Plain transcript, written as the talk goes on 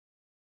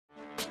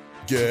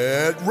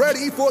Get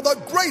ready for the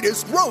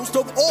greatest roast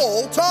of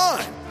all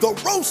time, the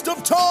Roast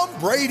of Tom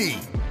Brady,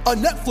 a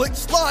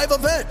Netflix live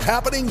event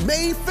happening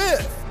May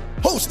 5th.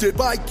 Hosted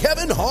by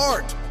Kevin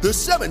Hart, the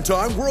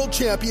 7-time world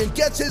champion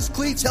gets his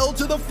cleats held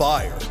to the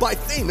fire by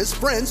famous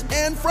friends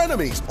and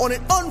frenemies on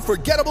an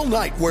unforgettable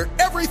night where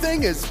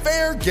everything is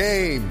fair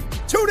game.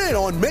 Tune in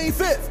on May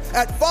 5th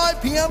at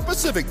 5 p.m.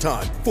 Pacific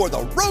time for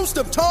the Roast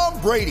of Tom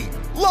Brady,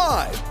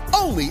 live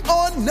only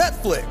on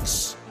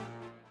Netflix.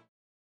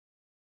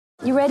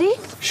 You ready?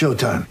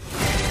 Showtime.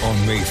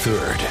 On May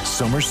 3rd,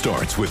 summer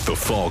starts with The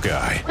Fall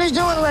Guy. What are you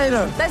doing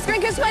later? Let's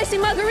drink a spicy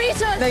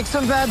margarita. Make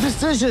some bad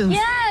decisions.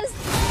 Yes!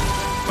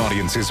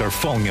 Audiences are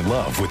falling in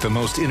love with the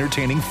most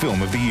entertaining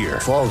film of the year.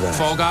 Fall Guy.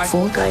 Fall Guy?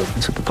 Fall Guy.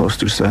 That's what the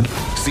poster said.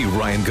 See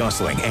Ryan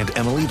Gosling and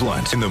Emily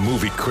Blunt in the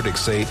movie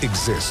critics say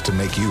exists to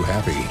make you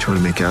happy. Trying to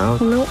make it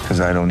out? Nope. Because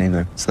I don't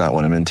either. It's not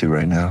what I'm into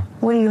right now.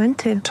 What are you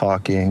into?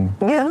 Talking.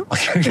 Yeah.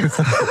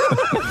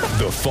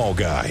 The Fall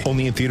Guy.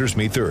 Only in theaters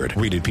May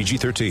 3rd. Rated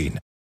PG-13.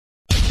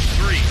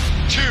 3,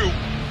 2,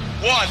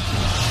 1.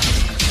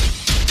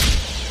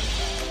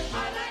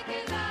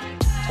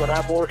 When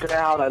I'm working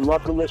out, I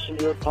love to listen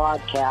to your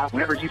podcast.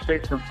 Whenever you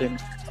say something,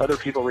 other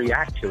people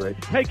react to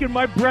it. Taking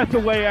my breath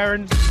away,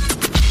 Aaron.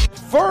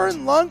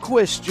 Vern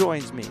Lundquist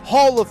joins me.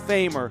 Hall of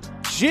Famer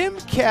Jim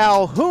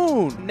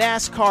Calhoun,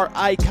 NASCAR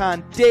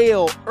icon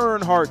Dale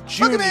Earnhardt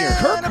Jr.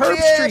 Kirk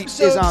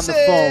Herbstreit is on the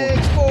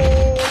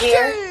phone.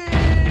 Here.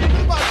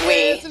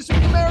 This is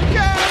Super America,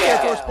 the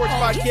Outdoor Sports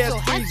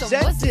Podcast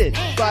presented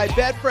by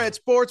Betfred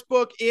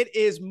Sportsbook. It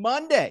is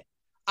Monday,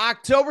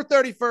 October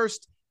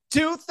 31st,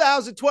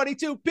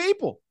 2022.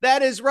 People,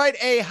 that is right,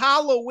 a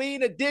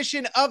Halloween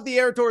edition of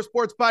the Outdoor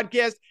Sports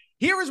Podcast.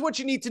 Here is what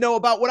you need to know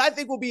about what I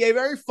think will be a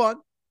very fun,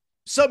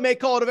 some may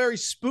call it a very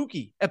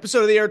spooky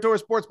episode of the Outdoor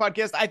Sports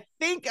Podcast. I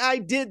think I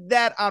did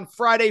that on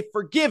Friday.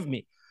 Forgive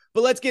me.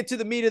 But let's get to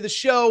the meat of the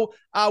show.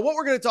 What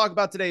we're going to talk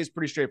about today is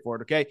pretty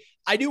straightforward, okay?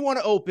 I do want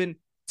to open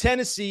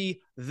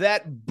Tennessee,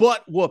 that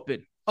butt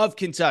whooping of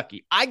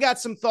Kentucky. I got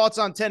some thoughts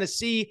on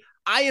Tennessee.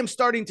 I am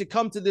starting to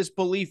come to this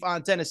belief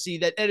on Tennessee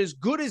that as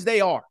good as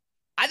they are,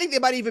 I think they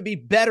might even be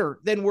better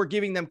than we're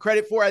giving them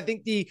credit for. I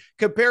think the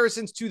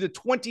comparisons to the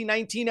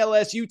 2019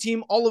 LSU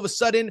team all of a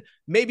sudden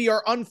maybe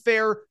are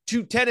unfair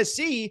to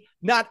Tennessee,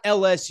 not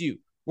LSU.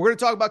 We're going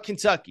to talk about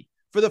Kentucky.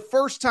 For the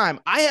first time,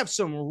 I have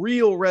some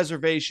real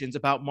reservations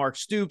about Mark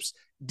Stoops,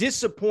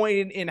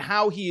 disappointed in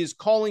how he is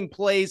calling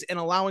plays and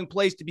allowing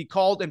plays to be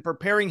called and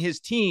preparing his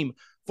team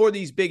for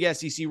these big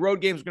SEC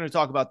road games. We're going to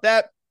talk about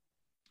that.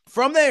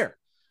 From there,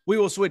 we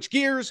will switch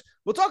gears.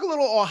 We'll talk a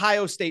little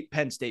Ohio State,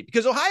 Penn State,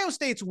 because Ohio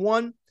State's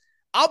won.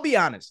 I'll be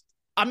honest.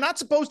 I'm not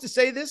supposed to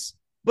say this,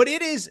 but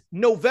it is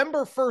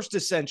November 1st,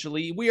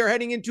 essentially. We are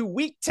heading into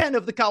week 10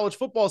 of the college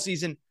football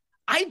season.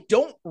 I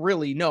don't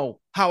really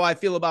know how I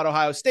feel about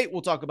Ohio State.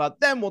 We'll talk about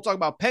them. We'll talk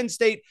about Penn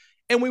State,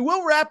 and we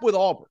will wrap with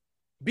Auburn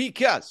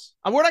because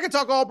we're not going to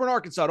talk Auburn,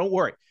 Arkansas. Don't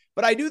worry.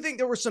 But I do think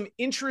there were some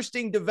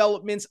interesting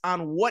developments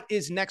on what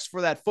is next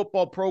for that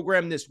football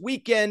program this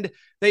weekend.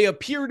 They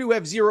appear to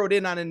have zeroed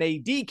in on an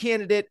AD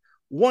candidate.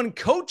 One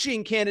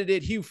coaching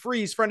candidate, Hugh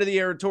Freeze, friend of the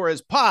Aaron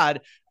Torres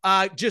pod,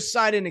 just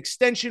signed an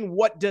extension.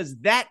 What does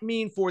that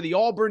mean for the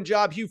Auburn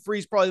job? Hugh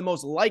Freeze, probably the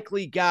most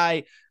likely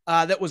guy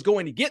that was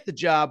going to get the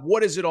job.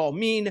 What does it all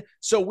mean?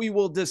 So we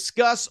will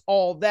discuss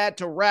all that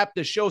to wrap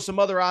the show. Some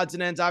other odds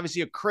and ends.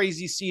 Obviously, a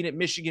crazy scene at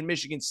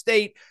Michigan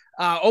State.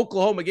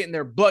 Oklahoma getting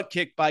their butt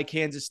kicked by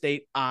Kansas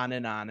State, on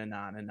and on and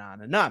on and on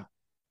and on.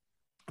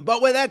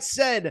 But with that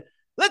said,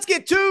 let's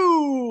get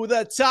to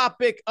the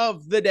topic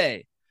of the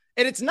day.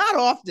 And it's not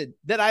often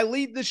that I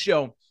lead the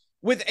show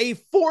with a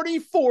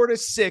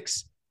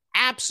 44-6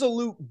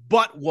 absolute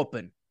butt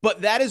whooping.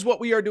 But that is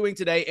what we are doing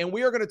today. And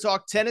we are going to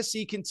talk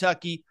Tennessee,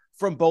 Kentucky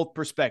from both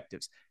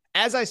perspectives.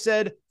 As I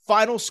said,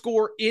 final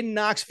score in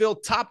Knoxville,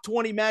 top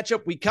 20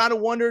 matchup. We kind of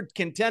wondered,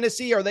 can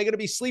Tennessee, are they going to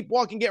be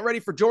sleepwalking, get ready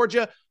for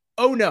Georgia?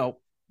 Oh, no,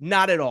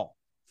 not at all.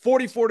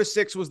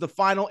 44-6 was the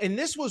final. And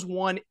this was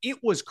one, it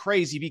was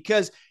crazy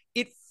because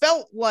it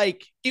felt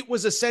like it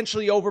was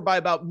essentially over by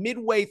about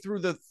midway through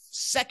the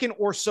second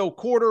or so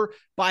quarter.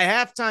 By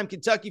halftime,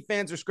 Kentucky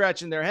fans are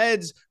scratching their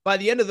heads. By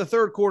the end of the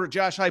third quarter,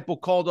 Josh Heupel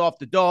called off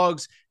the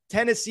dogs.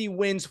 Tennessee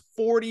wins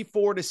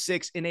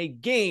 44-6 in a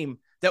game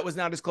that was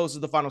not as close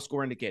as the final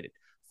score indicated.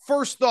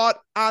 First thought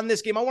on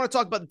this game, I want to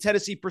talk about the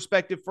Tennessee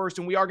perspective first,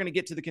 and we are going to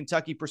get to the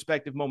Kentucky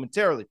perspective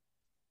momentarily.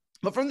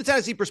 But from the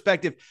Tennessee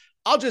perspective,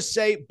 I'll just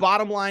say,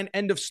 bottom line,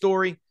 end of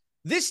story,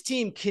 this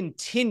team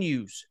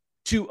continues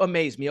to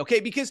amaze me, okay?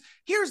 Because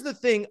here's the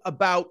thing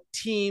about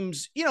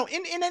teams, you know,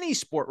 in any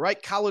sport, right?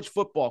 College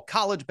football,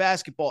 college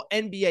basketball,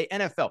 NBA,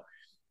 NFL.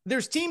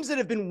 There's teams that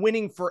have been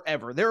winning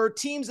forever. There are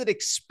teams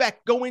that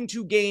go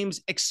into games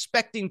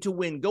expecting to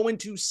win, go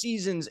into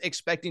seasons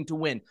expecting to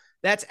win.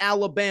 That's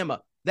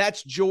Alabama.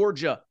 That's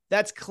Georgia.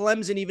 That's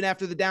Clemson, even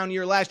after the down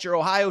year last year.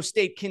 Ohio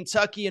State,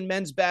 Kentucky in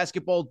men's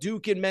basketball,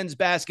 Duke in men's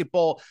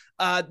basketball,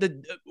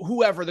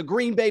 the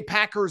Green Bay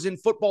Packers in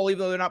football, even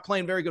though they're not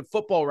playing very good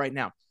football right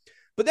now.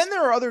 But then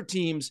there are other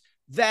teams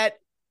that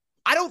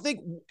I don't think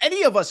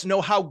any of us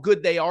know how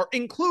good they are,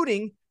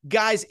 including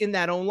guys in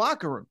that own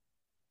locker room.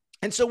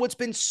 And so what's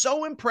been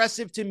so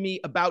impressive to me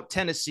about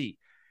Tennessee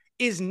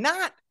is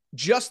not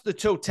just the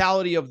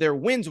totality of their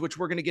wins, which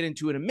we're going to get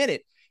into in a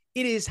minute.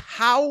 It is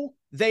how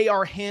they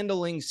are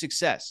handling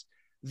success.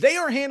 They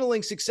are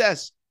handling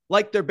success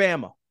like they're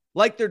Bama,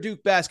 like they're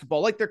Duke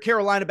basketball, like they're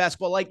Carolina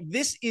basketball. Like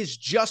this is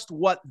just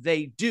what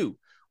they do.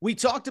 We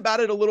talked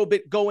about it a little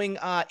bit going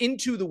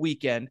into the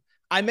weekend.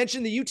 I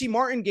mentioned the UT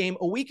Martin game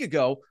a week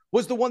ago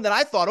was the one that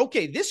I thought,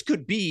 okay, this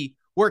could be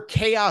where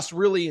chaos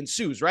really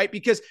ensues, right?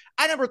 Because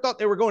I never thought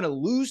they were going to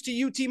lose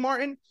to UT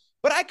Martin,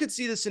 but I could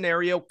see the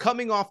scenario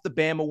coming off the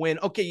Bama win.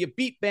 Okay, you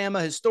beat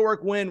Bama,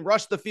 historic win,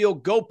 rush the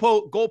field,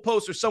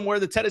 goalposts are somewhere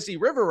in the Tennessee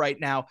River right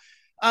now.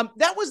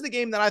 That was the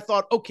game that I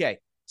thought, okay,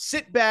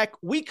 sit back.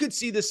 We could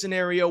see the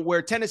scenario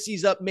where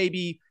Tennessee's up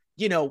maybe,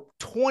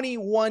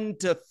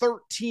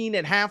 21-13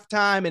 at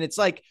halftime, and it's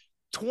like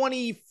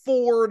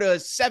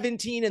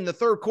 24-17 in the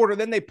third quarter.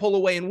 Then they pull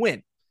away and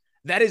win.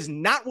 That is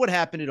not what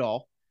happened at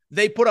all.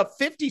 They put up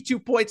 52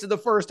 points in the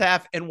first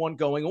half and one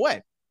going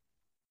away.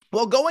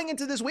 Well, going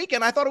into this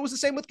weekend, I thought it was the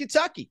same with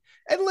Kentucky.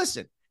 And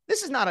listen,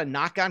 this is not a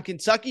knock on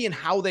Kentucky and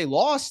how they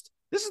lost.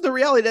 This is the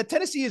reality that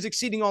Tennessee is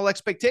exceeding all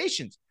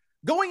expectations.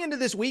 Going into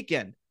this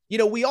weekend,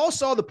 we all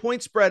saw the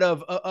point spread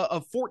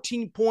of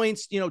 14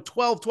 points,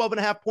 12 and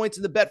a half points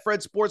in the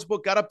Betfred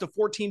Sportsbook, got up to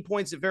 14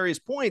 points at various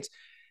points.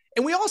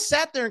 And we all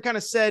sat there and kind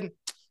of said,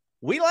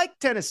 we like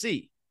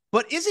Tennessee,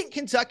 but isn't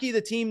Kentucky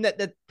the team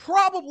that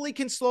probably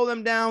can slow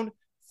them down?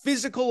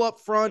 Physical up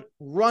front,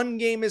 run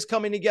game is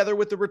coming together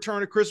with the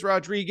return of Chris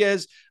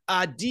Rodriguez.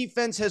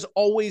 Defense has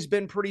always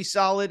been pretty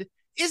solid.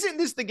 Isn't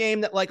this the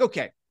game that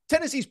okay,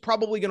 Tennessee's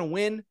probably going to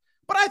win,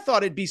 but I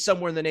thought it'd be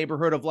somewhere in the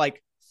neighborhood of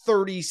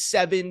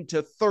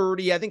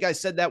 37-30. I think I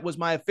said that was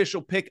my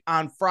official pick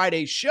on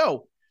Friday's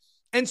show.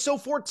 And so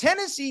for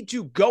Tennessee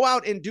to go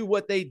out and do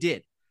what they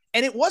did,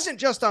 and it wasn't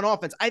just on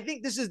offense. I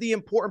think this is the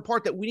important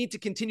part that we need to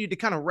continue to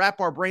kind of wrap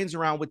our brains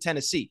around with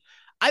Tennessee.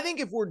 I think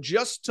if we're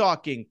just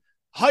talking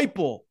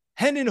Heupel,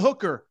 Hendon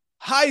Hooker,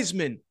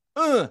 Heisman,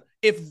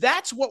 if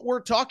that's what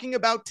we're talking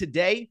about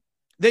today,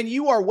 then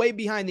you are way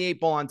behind the 8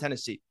 ball on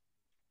Tennessee.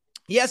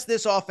 Yes,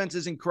 this offense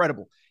is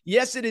incredible.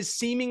 Yes, it is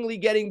seemingly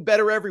getting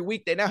better every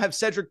week. They now have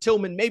Cedric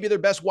Tillman, maybe their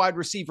best wide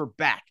receiver,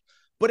 back.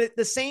 But at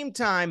the same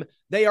time,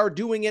 they are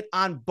doing it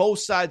on both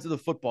sides of the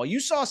football. You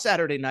saw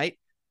Saturday night,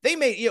 they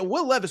made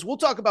Will Levis. We'll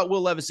talk about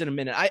Will Levis in a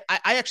minute. I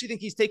actually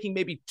think he's taking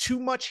maybe too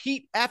much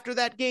heat after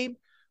that game,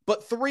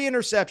 but 3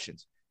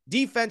 interceptions.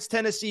 Defense,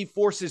 Tennessee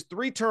forces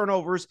 3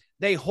 turnovers.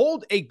 They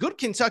hold a good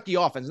Kentucky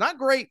offense. Not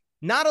great,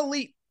 not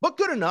elite, but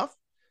good enough.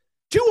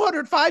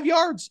 205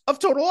 yards of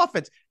total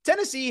offense.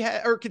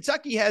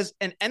 Kentucky has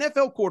an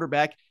NFL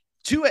quarterback,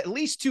 at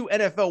least 2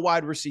 NFL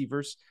wide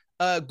receivers,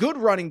 a good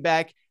running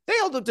back. They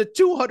held up to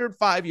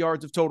 205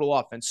 yards of total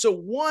offense. So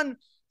one,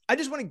 I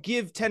just want to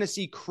give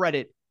Tennessee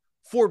credit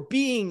for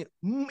being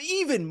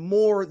even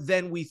more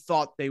than we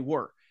thought they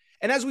were.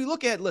 And as we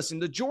look at,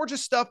 the Georgia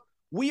stuff,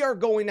 we are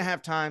going to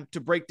have time to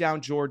break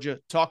down Georgia,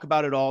 talk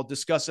about it all,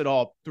 discuss it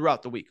all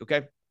throughout the week,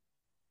 okay?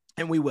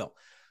 And we will.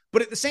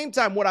 But at the same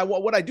time, what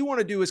I do want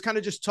to do is kind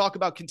of just talk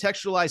about,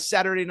 contextualize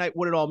Saturday night,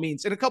 what it all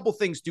means. And a couple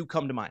things do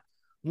come to mind.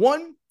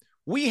 One,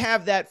 we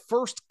have that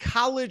first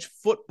college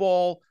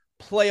football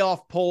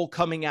playoff poll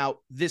coming out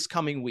this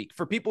coming week.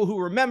 For people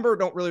who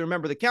don't really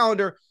remember the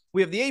calendar,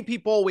 we have the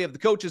AP poll, we have the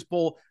coaches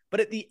poll, but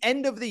at the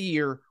end of the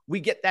year, we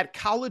get that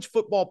college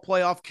football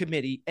playoff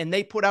committee, and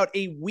they put out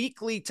a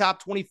weekly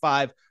top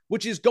 25,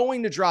 which is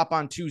going to drop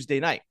on Tuesday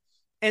night.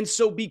 And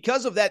so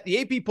because of that, the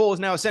AP poll is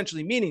now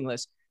essentially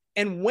meaningless.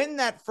 And when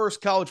that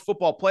first college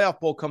football playoff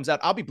poll comes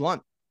out, I'll be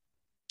blunt.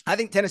 I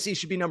think Tennessee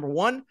should be number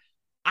 1.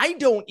 I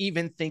don't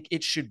even think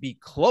it should be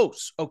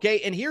close,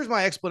 okay? And here's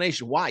my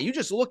explanation why. You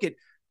just look at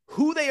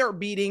who they are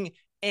beating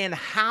and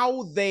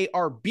how they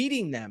are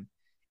beating them.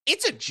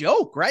 It's a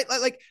joke, right?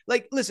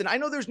 Listen, I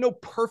know there's no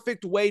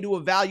perfect way to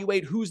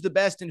evaluate who's the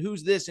best and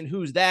who's this and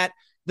who's that.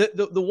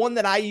 The one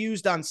that I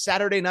used on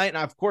Saturday night, and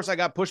of course I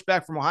got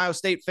pushback from Ohio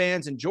State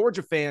fans and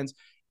Georgia fans,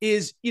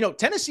 is,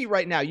 Tennessee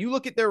right now, you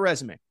look at their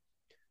resume.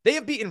 They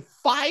have beaten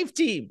 5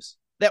 teams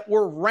that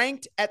were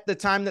ranked at the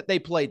time that they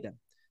played them.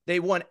 They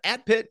won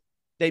at Pitt.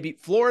 They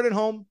beat Florida at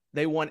home.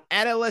 They won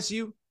at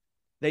LSU.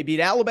 They beat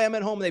Alabama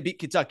at home. They beat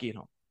Kentucky at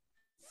home.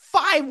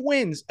 5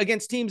 wins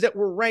against teams that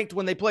were ranked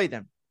when they played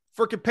them.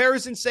 For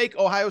comparison's sake,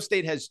 Ohio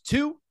State has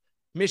 2,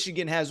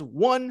 Michigan has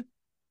 1,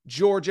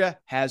 Georgia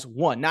has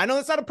 1. Now, I know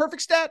that's not a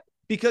perfect stat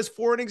because,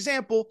 for an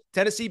example,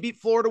 Tennessee beat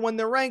Florida when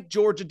they're ranked.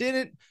 Georgia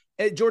didn't.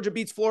 Georgia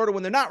beats Florida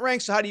when they're not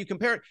ranked. So how do you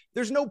compare it?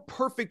 There's no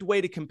perfect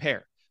way to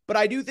compare. But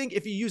I do think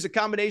if you use a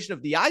combination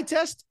of the eye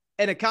test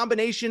and a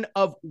combination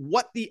of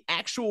what the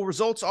actual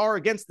results are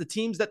against the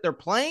teams that they're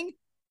playing,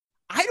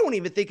 I don't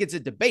even think it's a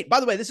debate.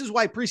 By the way, this is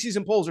why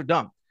preseason polls are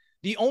dumb.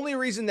 The only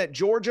reason that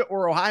Georgia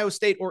or Ohio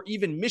State or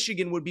even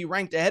Michigan would be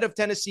ranked ahead of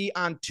Tennessee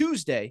on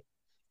Tuesday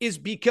is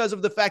because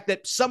of the fact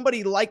that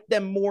somebody liked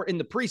them more in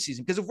the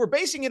preseason. Because if we're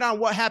basing it on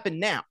what happened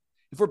now,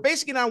 if we're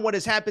basing it on what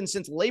has happened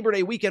since Labor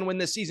Day weekend when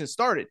this season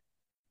started,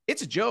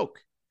 it's a joke.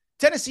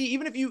 Tennessee,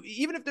 even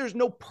if there's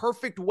no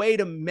perfect way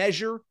to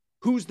measure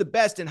who's the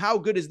best and how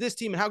good is this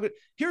team and how good,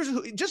 here's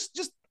who,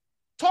 just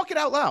talk it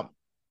out loud.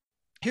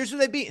 Here's who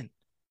they've beaten.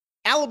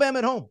 Alabama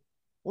at home.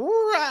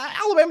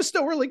 Alabama's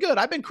still really good.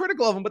 I've been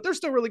critical of them, but they're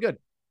still really good.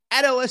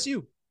 At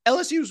LSU.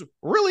 LSU's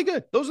really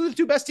good. Those are the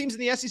two best teams in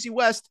the SEC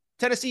West.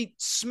 Tennessee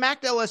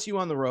smacked LSU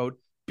on the road,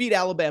 beat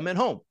Alabama at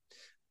home.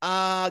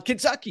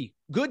 Kentucky,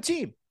 good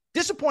team.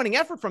 Disappointing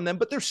effort from them,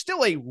 but they're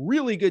still a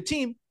really good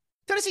team.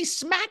 Tennessee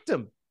smacked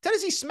them.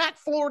 Tennessee smacked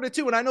Florida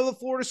too, and I know the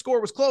Florida score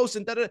was close,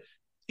 and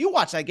you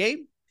watch that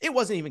game, it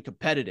wasn't even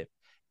competitive.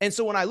 And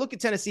so when I look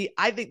at Tennessee,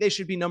 I think they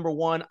should be number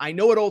one. I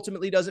know it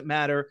ultimately doesn't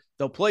matter.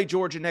 They'll play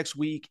Georgia next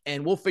week,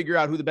 and we'll figure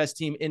out who the best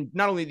team in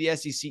not only the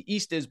SEC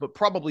East is, but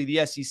probably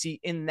the SEC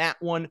in that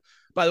one.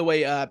 By the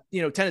way,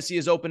 Tennessee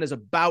is open as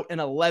about an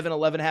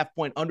 11.5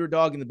 point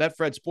underdog in the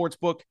Betfred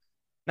Sportsbook.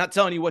 Not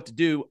telling you what to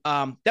do.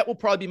 That will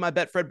probably be my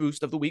Betfred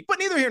boost of the week, but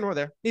neither here nor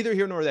there. Neither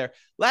here nor there.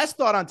 Last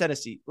thought on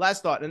Tennessee.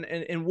 Last thought,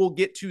 and we'll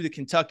get to the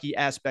Kentucky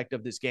aspect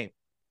of this game.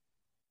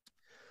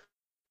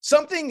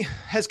 Something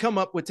has come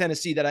up with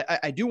Tennessee that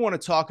I do want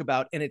to talk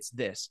about, and it's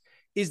this,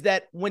 is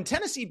that when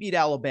Tennessee beat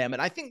Alabama,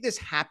 and I think this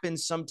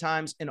happens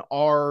sometimes in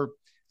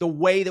the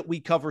way that we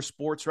cover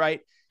sports,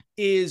 right,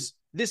 is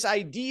this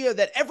idea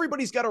that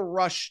everybody's got to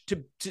rush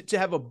to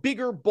have a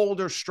bigger,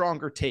 bolder,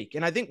 stronger take.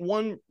 And I think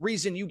one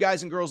reason you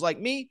guys and girls like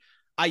me,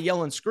 I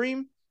yell and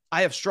scream,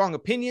 I have strong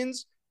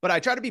opinions, but I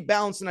try to be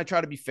balanced and I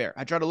try to be fair.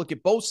 I try to look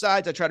at both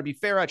sides. I try to be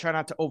fair. I try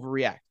not to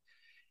overreact.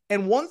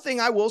 And one thing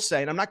I will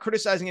say, and I'm not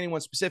criticizing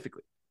anyone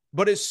specifically,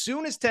 but as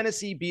soon as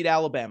Tennessee beat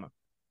Alabama,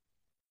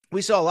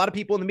 we saw a lot of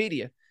people in the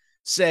media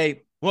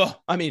say,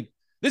 well, I mean,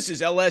 this is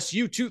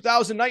LSU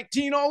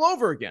 2019 all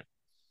over again.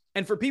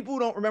 And for people who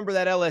don't remember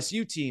that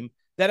LSU team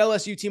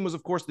was,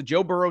 of course, the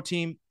Joe Burrow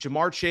team,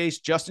 Jamar Chase,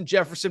 Justin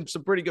Jefferson,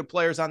 some pretty good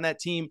players on that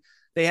team.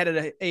 They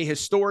had a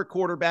historic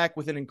quarterback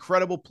with an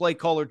incredible play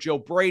caller, Joe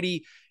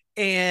Brady,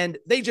 and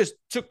they just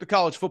took the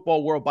college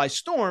football world by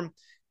storm.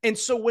 And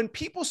so when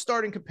people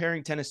started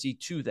comparing Tennessee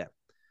to them,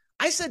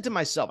 I said to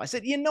myself,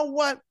 you know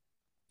what?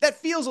 That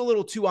feels a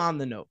little too on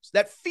the nose.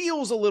 That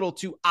feels a little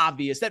too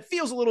obvious. That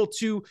feels a little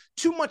too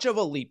much of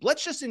a leap.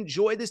 Let's just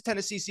enjoy this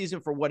Tennessee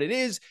season for what it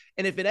is.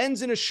 And if it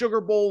ends in a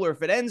Sugar Bowl or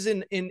if it ends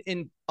in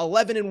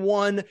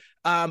 11-1,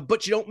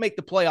 but you don't make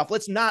the playoff,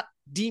 let's not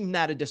deem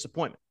that a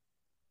disappointment.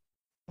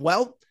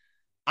 Well,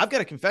 I've got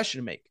a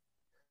confession to make.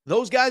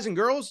 Those guys and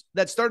girls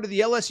that started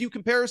the LSU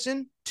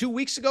comparison 2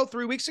 weeks ago,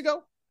 3 weeks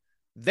ago,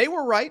 they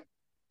were right,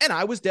 and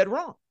I was dead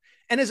wrong.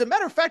 And as a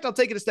matter of fact, I'll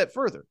take it a step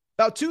further.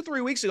 About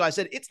 2-3 weeks ago, I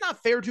said, it's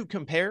not fair to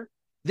compare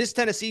this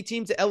Tennessee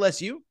team to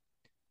LSU.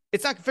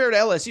 It's not fair to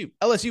LSU.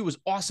 LSU was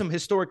awesome,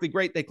 historically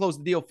great. They closed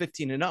the deal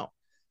 15-0.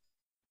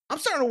 I'm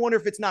starting to wonder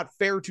if it's not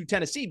fair to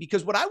Tennessee,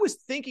 because what I was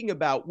thinking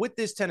about with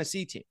this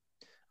Tennessee team,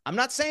 I'm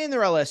not saying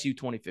they're LSU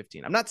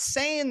 2015. I'm not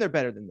saying they're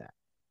better than that.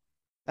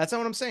 That's not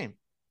what I'm saying.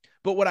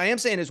 But what I am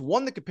saying is,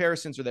 one, the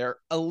comparisons are there.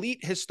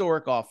 Elite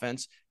historic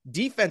offense.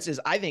 Defense is,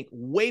 I think,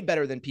 way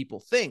better than people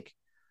think.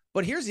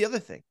 But here's the other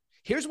thing.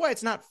 Here's why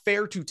it's not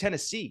fair to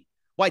Tennessee,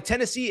 why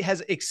Tennessee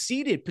has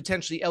exceeded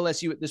potentially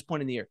LSU at this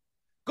point in the year.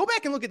 Go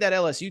back and look at that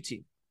LSU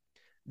team.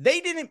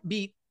 They didn't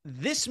beat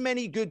this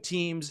many good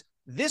teams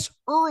this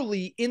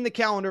early in the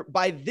calendar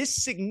by this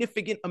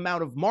significant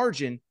amount of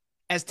margin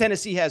as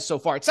Tennessee has so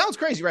far. It sounds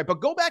crazy, right? But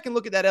go back and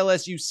look at that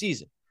LSU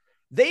season.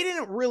 They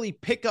didn't really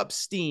pick up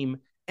steam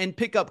and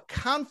pick up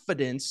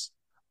confidence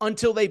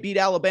until they beat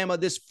Alabama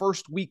this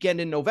first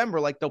weekend in November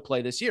like they'll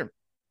play this year.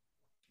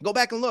 Go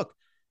back and look.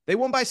 They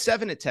won by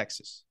 7 at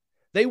Texas.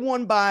 They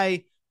won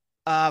by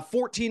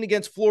 14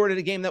 against Florida in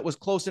a game that was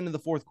close into the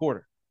fourth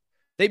quarter.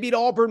 They beat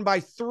Auburn by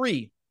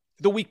 3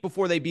 the week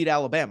before they beat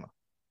Alabama.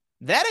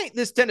 That ain't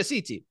this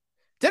Tennessee team.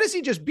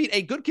 Tennessee just beat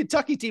a good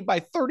Kentucky team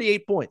by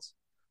 38 points.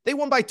 They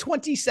won by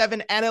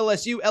 27 at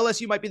LSU.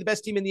 LSU might be the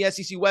best team in the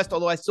SEC West,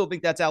 although I still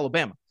think that's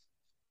Alabama.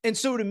 And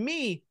so to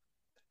me,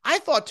 I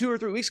thought 2 or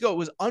 3 weeks ago it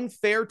was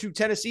unfair to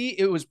Tennessee.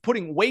 It was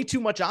putting way too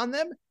much on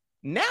them.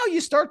 Now you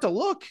start to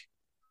look.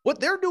 What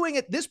they're doing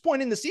at this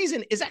point in the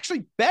season is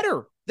actually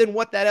better than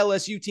what that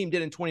LSU team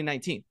did in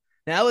 2019.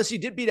 Now, LSU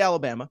did beat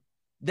Alabama.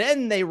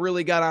 Then they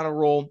really got on a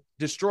roll,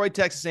 destroyed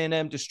Texas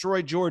A&M,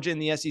 destroyed Georgia in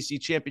the SEC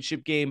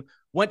championship game,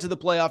 went to the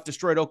playoff,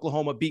 destroyed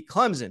Oklahoma, beat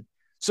Clemson.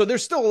 So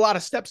there's still a lot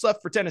of steps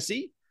left for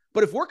Tennessee.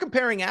 But if we're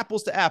comparing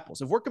apples to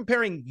apples, if we're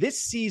comparing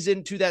this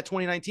season to that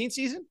 2019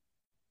 season,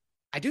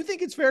 I do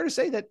think it's fair to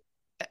say that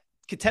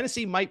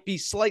Tennessee might be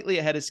slightly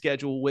ahead of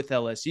schedule with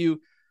LSU.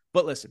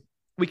 But listen,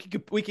 we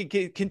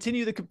can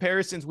continue the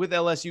comparisons with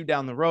LSU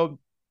down the road,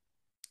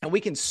 and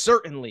we can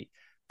certainly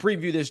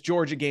preview this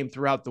Georgia game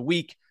throughout the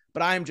week.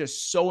 But I am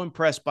just so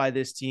impressed by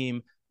this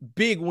team.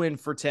 Big win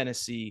for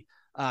Tennessee.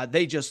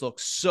 They just look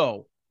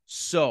so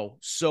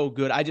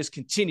good. I just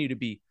continue to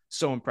be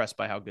so impressed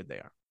by how good they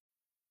are.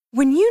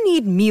 When you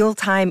need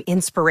mealtime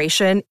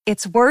inspiration,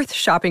 it's worth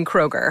shopping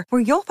Kroger,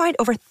 where you'll find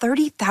over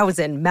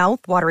 30,000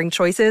 mouth-watering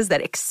choices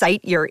that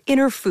excite your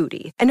inner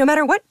foodie. And no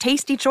matter what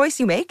tasty choice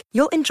you make,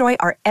 you'll enjoy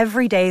our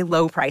everyday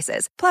low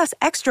prices, plus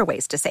extra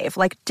ways to save,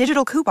 like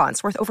digital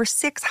coupons worth over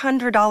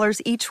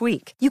 $600 each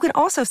week. You can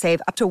also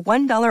save up to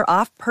 $1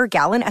 off per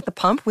gallon at the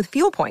pump with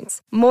fuel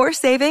points. More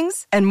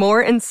savings and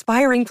more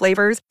inspiring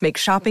flavors make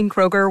shopping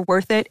Kroger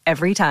worth it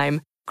every time.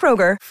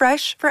 Kroger,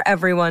 fresh for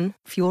everyone.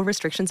 Fuel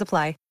restrictions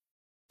apply.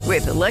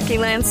 With the Lucky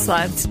Land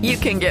Slots, you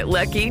can get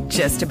lucky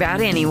just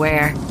about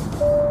anywhere.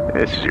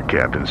 This is your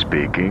captain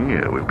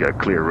speaking. We've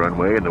got clear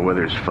runway and the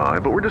weather's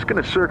fine, but we're just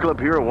going to circle up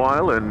here a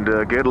while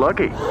and get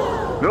lucky.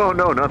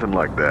 No, nothing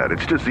like that.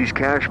 It's just these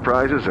cash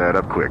prizes add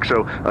up quick.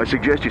 So I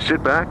suggest you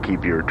sit back,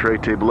 keep your tray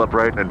table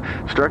upright, and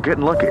start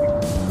getting lucky.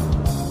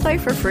 Play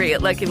for free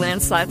at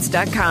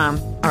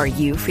LuckyLandSlots.com. Are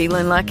you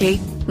feeling lucky?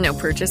 No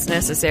purchase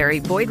necessary.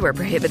 Void where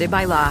prohibited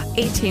by law.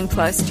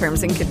 18+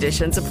 terms and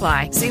conditions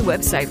apply. See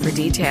website for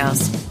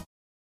details.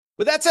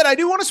 With that said, I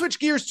do want to switch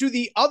gears to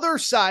the other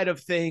side of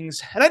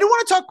things. And I do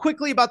want to talk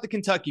quickly about the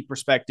Kentucky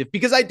perspective,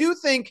 because I do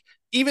think,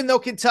 even though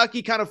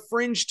Kentucky kind of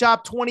fringe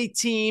top 20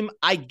 team,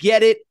 I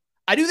get it.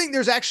 I do think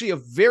there's actually a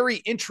very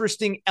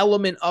interesting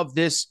element of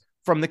this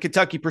from the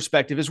Kentucky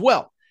perspective as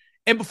well.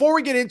 And before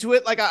we get into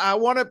it, I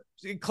want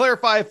to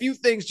clarify a few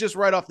things just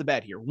right off the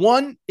bat here.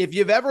 One, if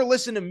you've ever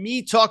listened to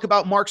me talk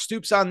about Mark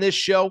Stoops on this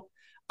show,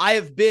 I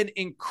have been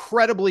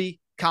incredibly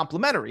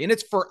complimentary, and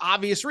it's for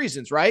obvious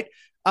reasons, right?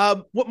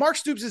 What Mark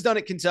Stoops has done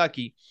at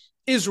Kentucky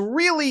is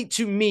really,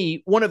 to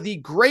me, one of the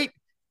great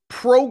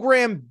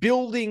program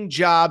building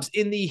jobs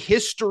in the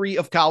history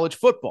of college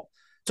football.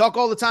 Talk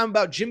all the time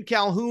about Jim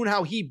Calhoun,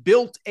 how he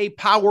built a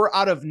power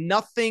out of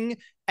nothing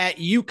at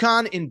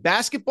UConn in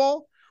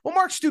basketball. Well,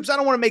 Mark Stoops, I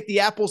don't want to make the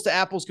apples to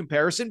apples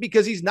comparison,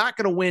 because he's not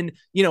going to win,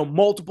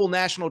 multiple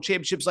national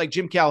championships like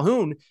Jim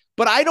Calhoun.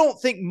 But I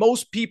don't think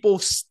most people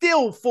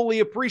still fully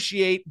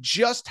appreciate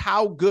just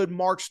how good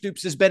Mark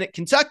Stoops has been at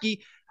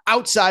Kentucky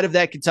outside of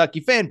that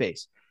Kentucky fan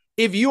base.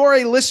 If you are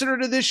a listener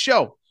to this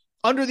show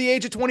under the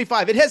age of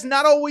 25, it has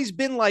not always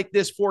been like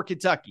this for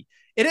Kentucky.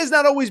 It has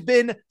not always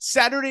been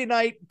Saturday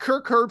night,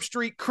 Kirk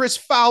Herbstreit, Chris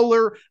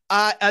Fowler,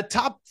 a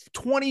top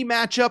 20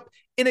 matchup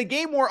in a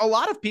game where a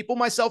lot of people,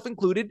 myself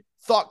included,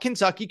 thought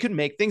Kentucky could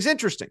make things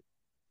interesting.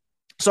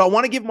 So I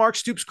want to give Mark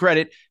Stoops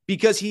credit,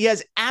 because he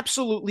has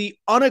absolutely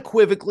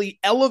unequivocally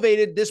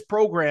elevated this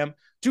program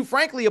to,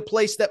 frankly, a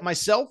place that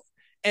myself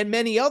and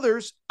many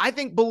others, I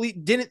think,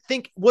 didn't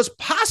think was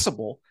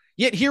possible.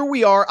 Yet here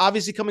we are,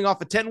 obviously coming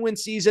off a 10-win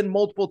season,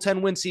 multiple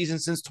 10-win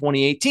seasons since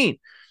 2018.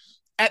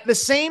 At the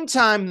same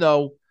time,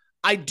 though,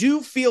 I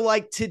do feel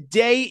like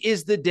today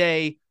is the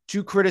day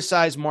to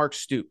criticize Mark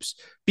Stoops,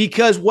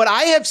 because what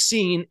I have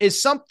seen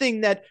is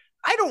something that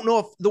I don't know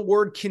if the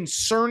word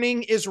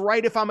concerning is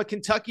right if I'm a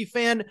Kentucky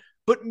fan,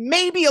 but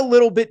maybe a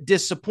little bit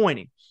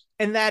disappointing.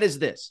 And that is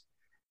this.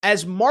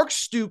 As Mark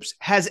Stoops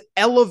has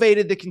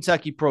elevated the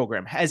Kentucky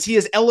program, as he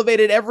has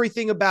elevated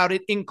everything about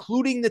it,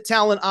 including the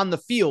talent on the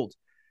field,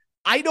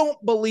 I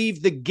don't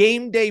believe the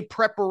game day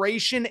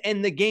preparation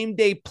and the game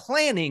day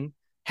planning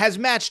has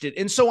matched it.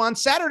 And so on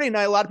Saturday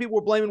night, a lot of people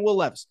were blaming Will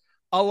Levis.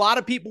 A lot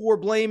of people were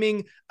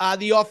blaming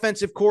the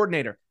offensive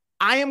coordinator.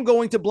 I am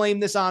going to blame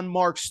this on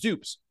Mark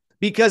Stoops,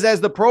 because as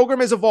the program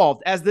has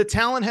evolved, as the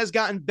talent has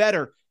gotten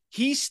better,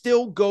 he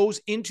still goes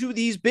into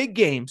these big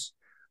games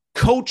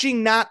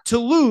coaching not to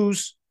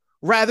lose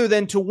rather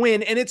than to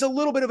win. And it's a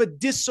little bit of a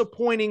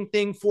disappointing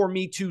thing for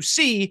me to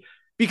see,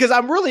 because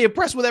I'm really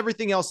impressed with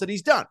everything else that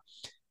he's done.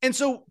 And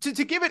so to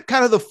give it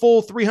kind of the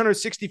full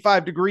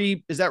 365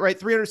 degree, is that right?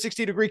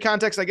 360 degree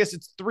context. I guess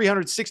it's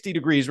 360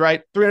 degrees,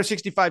 right?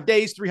 365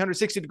 days,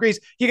 360 degrees.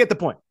 You get the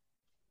point.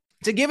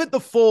 To give it the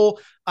full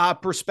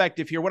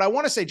perspective here, what I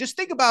want to say, just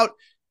think about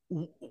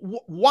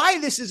why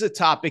this is a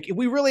topic.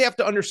 We really have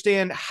to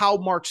understand how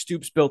Mark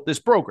Stoops built this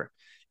program.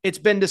 It's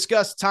been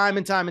discussed time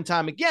and time and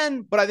time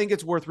again, but I think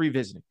it's worth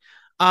revisiting.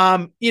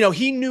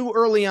 He knew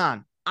early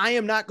on, I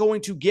am not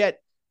going to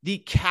get the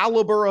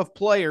caliber of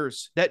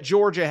players that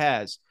Georgia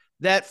has,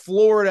 that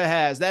Florida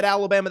has, that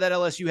Alabama, that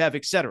LSU have,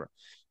 et cetera.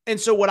 And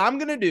so what I'm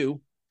going to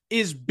do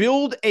is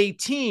build a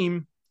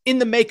team in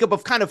the makeup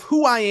of kind of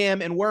who I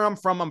am and where I'm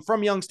from. I'm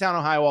from Youngstown,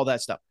 Ohio, all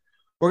that stuff.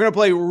 We're going to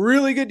play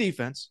really good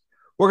defense.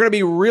 We're going to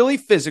be really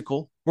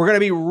physical. We're going to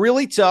be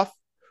really tough.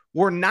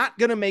 We're not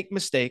going to make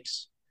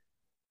mistakes.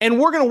 And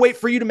we're going to wait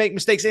for you to make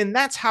mistakes. And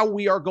that's how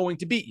we are going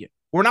to beat you.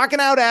 We're not going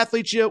to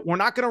out-athlete you. We're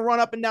not going to run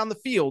up and down the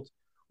field.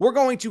 We're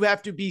going to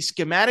have to be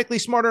schematically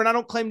smarter. And I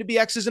don't claim to be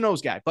X's and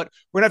O's guy, but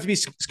we're going to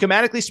have to be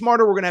schematically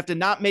smarter. We're going to have to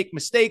not make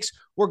mistakes.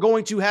 We're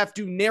going to have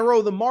to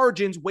narrow the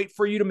margins, wait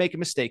for you to make a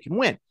mistake and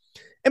win.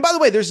 And by the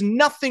way, there's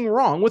nothing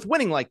wrong with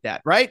winning like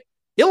that, right?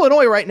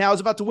 Illinois right now is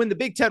about to win the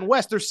Big Ten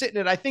West. They're sitting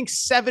at, I think,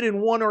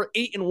 7-1 or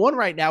 8-1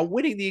 right now,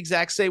 winning the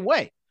exact same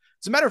way.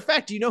 As a matter of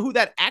fact, do you know who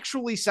that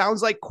actually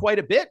sounds like quite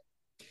a bit?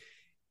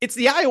 It's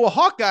the Iowa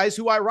Hawkeyes,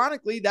 who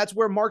ironically, that's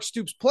where Mark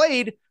Stoops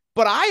played.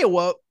 But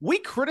Iowa, we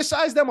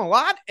criticize them a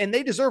lot, and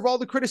they deserve all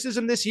the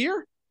criticism this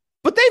year.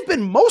 But they've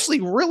been mostly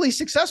really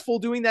successful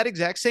doing that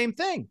exact same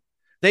thing.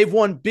 They've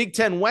won Big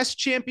Ten West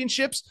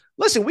championships.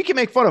 Listen, we can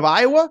make fun of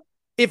Iowa.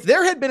 If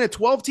there had been a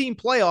 12-team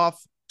playoff,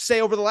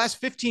 say over the last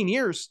 15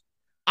 years,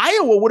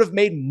 Iowa would have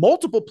made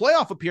multiple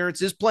playoff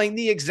appearances playing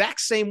the exact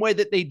same way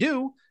that they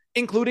do,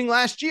 including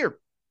last year.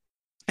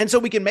 And so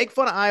we can make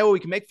fun of Iowa. We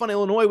can make fun of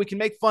Illinois. We can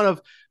make fun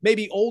of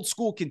maybe old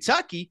school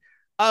Kentucky.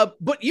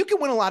 But you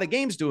can win a lot of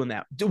games doing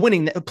that,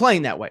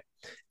 playing that way.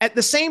 At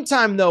the same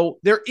time, though,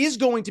 there is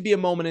going to be a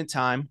moment in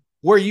time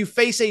where you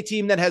face a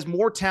team that has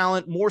more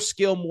talent, more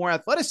skill, more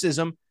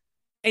athleticism,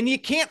 and you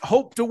can't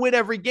hope to win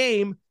every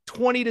game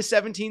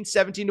 20-17,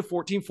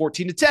 17-14,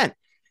 14-10.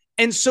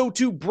 And so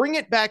to bring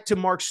it back to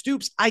Mark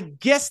Stoops, I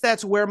guess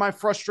that's where my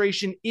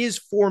frustration is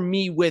for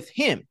me with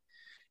him,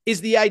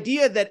 is the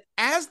idea that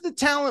as the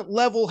talent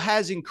level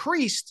has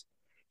increased,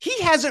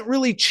 he hasn't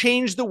really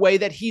changed the way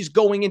that he's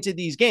going into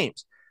these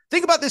games.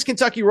 Think about this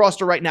Kentucky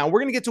roster right now. We're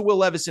going to get to Will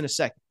Levis in a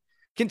second.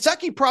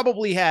 Kentucky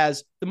probably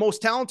has the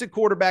most talented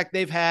quarterback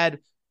they've had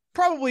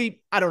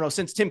probably, I don't know,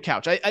 since Tim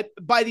Couch.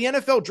 By the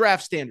NFL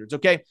draft standards,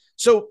 okay?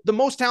 So the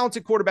most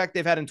talented quarterback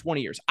they've had in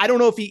 20 years. I don't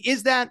know if he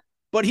is that,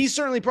 but he's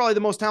certainly probably the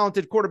most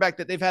talented quarterback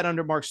that they've had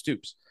under Mark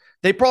Stoops.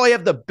 They probably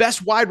have the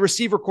best wide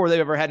receiver core they've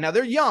ever had. Now,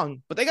 they're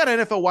young, but they got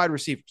NFL wide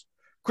receivers.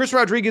 Chris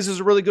Rodriguez is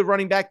a really good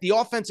running back. The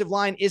offensive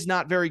line is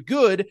not very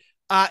good.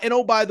 And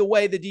oh, by the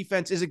way, the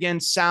defense is, again,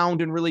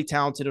 sound and really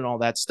talented and all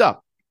that stuff.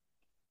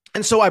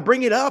 And so I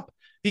bring it up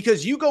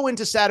because you go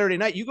into Saturday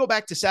night, you go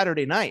back to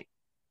Saturday night.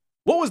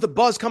 What was the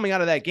buzz coming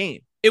out of that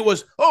game? It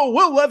was, oh,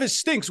 Will Levis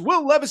stinks.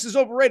 Will Levis is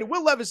overrated.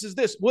 Will Levis is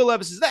this. Will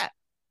Levis is that.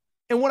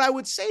 And what I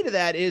would say to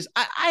that is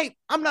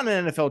I'm not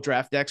an NFL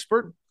draft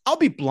expert. I'll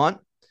be blunt.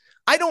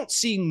 I don't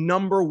see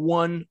number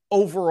one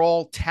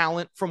overall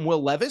talent from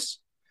Will Levis.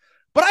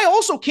 But I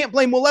also can't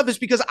blame Will Levis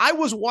because I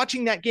was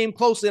watching that game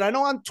closely. And I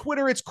know on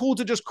Twitter it's cool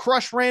to just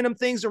crush random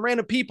things and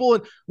random people.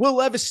 And Will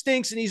Levis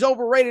stinks and he's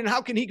overrated. And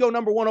how can he go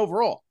number one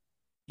overall?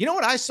 You know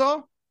what I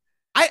saw?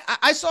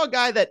 I saw a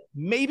guy that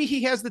maybe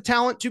he has the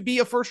talent to be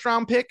a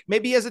first-round pick.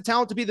 Maybe he has the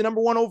talent to be the number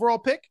one overall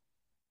pick.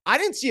 I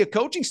didn't see a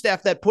coaching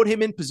staff that put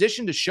him in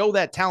position to show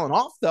that talent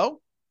off,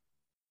 though.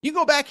 You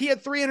go back, he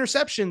had 3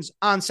 interceptions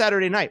on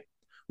Saturday night.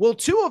 Well,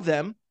 2 of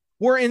them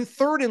were in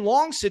 3rd and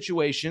long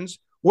situations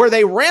where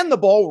they ran the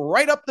ball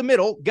right up the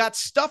middle, got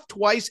stuffed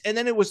twice, and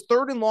then it was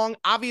 3rd and long,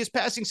 obvious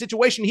passing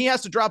situation. He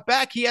has to drop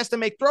back. He has to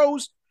make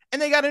throws,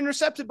 and they got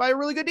intercepted by a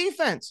really good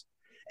defense.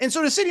 And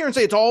so to sit here and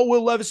say it's all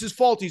Will Levis's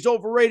fault, he's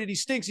overrated, he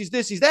stinks, he's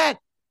this, he's that,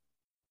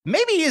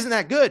 maybe he isn't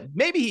that good.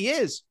 Maybe he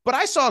is. But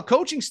I saw a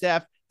coaching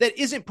staff that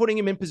isn't putting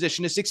him in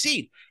position to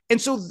succeed. And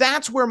so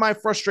that's where my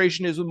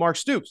frustration is with Mark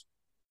Stoops.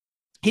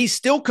 He's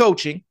still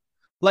coaching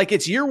like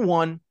it's year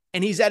one,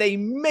 and he's at a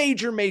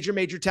major, major,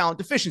 major talent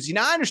deficiency.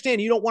 Now, I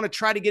understand you don't want to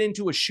try to get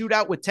into a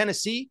shootout with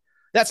Tennessee.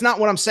 That's not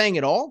what I'm saying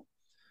at all.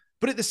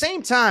 But at the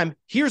same time,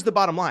 here's the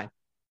bottom line.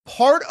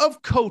 Part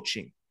of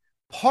coaching,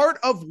 part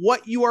of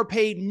what you are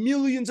paid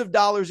millions of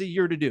dollars a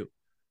year to do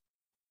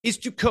is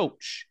to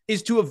coach,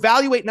 is to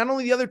evaluate not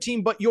only the other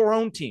team, but your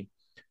own team,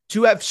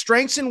 to have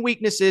strengths and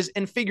weaknesses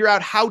and figure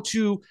out how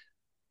to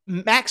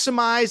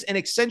maximize and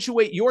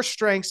accentuate your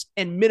strengths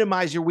and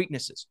minimize your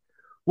weaknesses.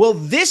 Well,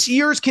 this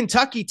year's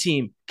Kentucky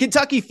team,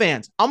 Kentucky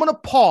fans, I'm going to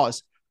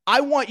pause.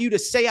 I want you to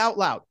say out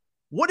loud,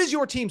 what is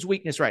your team's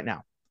weakness right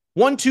now?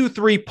 1, 2,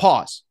 3,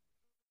 pause.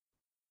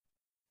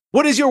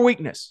 What is your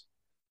weakness?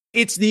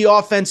 It's the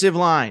offensive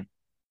line.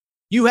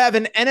 You have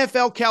an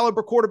NFL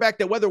caliber quarterback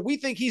that whether we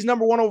think he's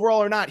number one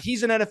overall or not,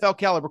 he's an NFL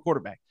caliber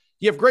quarterback.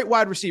 You have great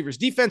wide receivers.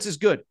 Defense is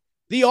good.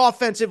 The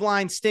offensive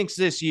line stinks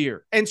this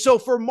year. And so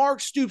for Mark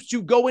Stoops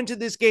to go into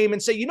this game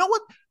and say, you know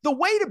what? The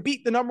way to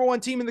beat the number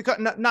one team in the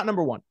country, not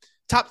number one,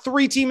 top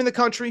 3 team in the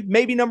country,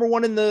 maybe number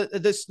one in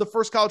the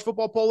first college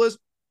football poll is,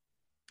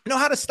 you know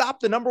how to stop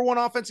the number one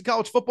offense in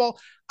college football?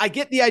 I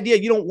get the idea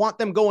you don't want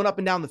them going up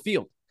and down the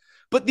field.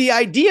 But the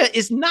idea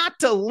is not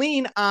to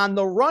lean on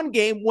the run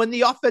game when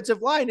the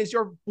offensive line is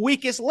your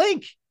weakest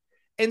link.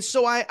 And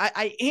so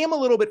I am a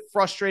little bit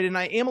frustrated and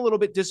I am a little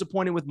bit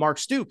disappointed with Mark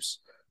Stoops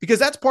because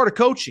that's part of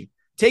coaching,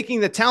 taking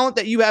the talent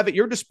that you have at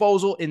your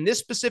disposal in this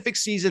specific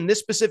season, this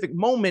specific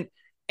moment,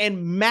 and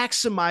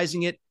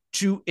maximizing it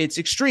to its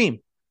extreme.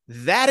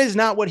 That is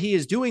not what he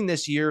is doing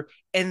this year,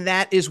 and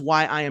that is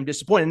why I am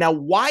disappointed. Now,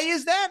 why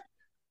is that?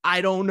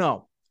 I don't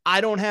know.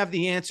 I don't have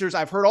the answers.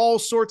 I've heard all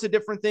sorts of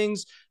different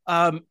things.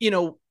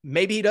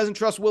 Maybe he doesn't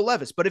trust Will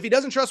Levis. But if he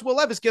doesn't trust Will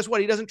Levis, guess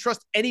what? He doesn't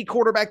trust any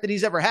quarterback that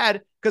he's ever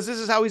had because this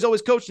is how he's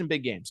always coached in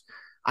big games.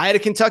 I had a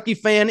Kentucky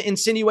fan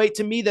insinuate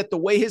to me that the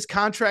way his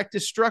contract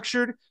is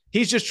structured,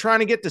 he's just trying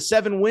to get to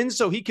 7 wins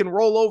so he can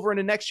roll over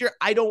into next year.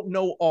 I don't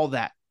know all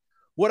that.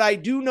 What I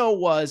do know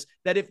was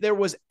that if there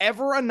was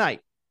ever a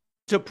night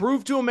to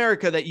prove to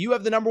America that you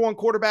have the number one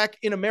quarterback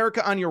in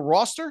America on your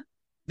roster,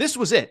 this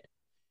was it.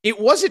 It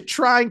wasn't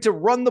trying to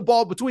run the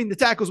ball between the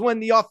tackles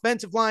when the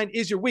offensive line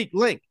is your weak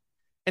link.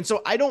 And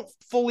so I don't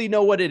fully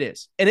know what it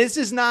is. And this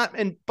is not,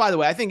 and by the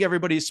way, I think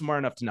everybody is smart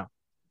enough to know.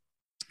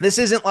 This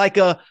isn't like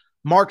a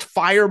Mark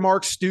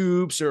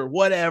Stoops or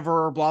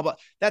whatever, blah, blah.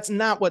 That's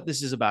not what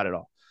this is about at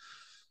all.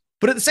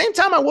 But at the same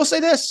time, I will say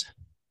this.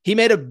 He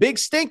made a big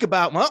stink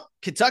about, well,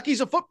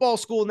 Kentucky's a football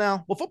school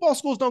now. Well, football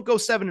schools don't go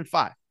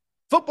 7-5.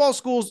 Football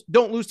schools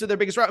don't lose to their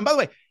biggest rival. And by the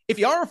way, if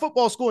you are a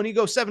football school and you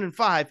go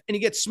 7-5 and you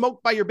get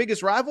smoked by your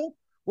biggest rival,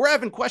 we're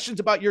having questions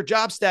about your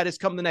job status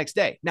come the next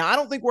day. Now, I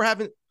don't think we're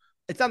having,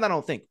 it's not that I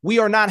don't think, we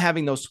are not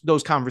having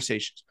those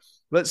conversations.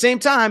 But at the same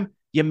time,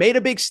 you made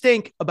a big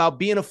stink about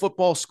being a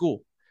football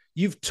school.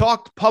 You've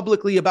talked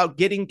publicly about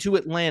getting to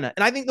Atlanta.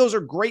 And I think those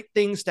are great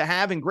things to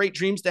have and great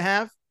dreams to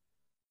have.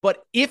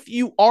 But if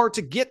you are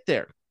to get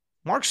there,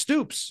 Mark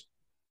Stoops,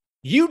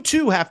 you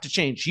too have to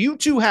change. You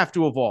too have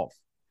to evolve.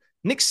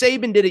 Nick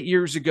Saban did it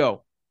years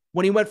ago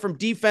when he went from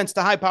defense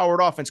to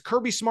high-powered offense.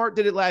 Kirby Smart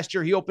did it last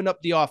year. He opened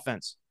up the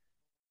offense.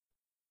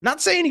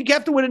 Not saying you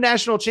have to win a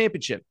national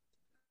championship,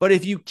 but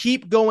if you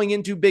keep going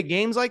into big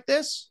games like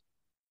this,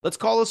 let's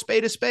call a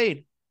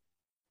spade,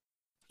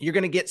 you're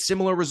going to get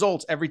similar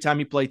results every time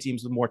you play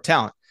teams with more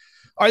talent.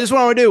 All right, this is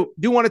what I want to do.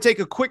 Do want to take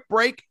a quick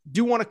break.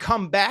 Do want to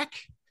come back.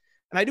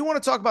 And I do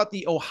want to talk about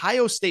the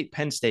Ohio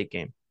State-Penn State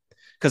game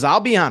because I'll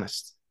be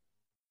honest,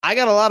 I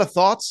got a lot of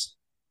thoughts.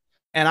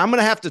 And I'm going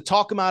to have to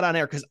talk them out on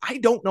air because I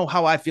don't know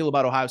how I feel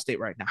about Ohio State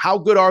right now. How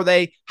good are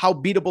they? How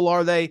beatable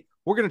are they?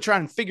 We're going to try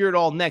and figure it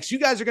all next. You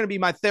guys are going to be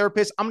my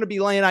therapist. I'm going to be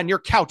laying on your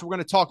couch. We're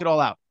going to talk it all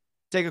out.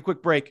 Take a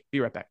quick break.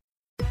 Be right back.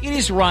 It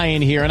is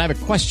Ryan here, and I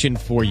have a question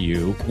for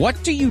you.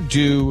 What do you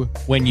do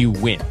when you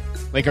win?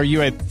 Like, are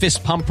you a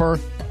fist pumper,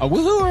 a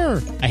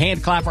woohooer, a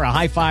hand clapper, a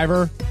high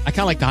fiver? I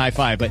kind of like the high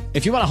five, but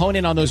if you want to hone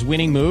in on those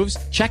winning moves,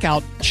 check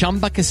out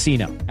Chumba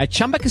Casino. At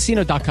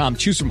ChumbaCasino.com,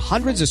 choose from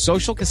hundreds of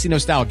social casino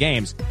style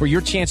games for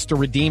your chance to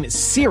redeem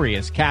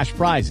serious cash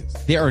prizes.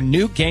 There are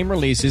new game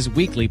releases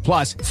weekly,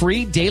 plus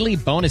free daily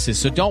bonuses.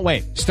 So don't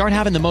wait. Start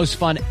having the most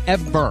fun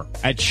ever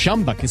at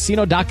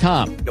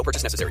ChumbaCasino.com. No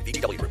purchase necessary.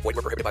 VGW Group. Void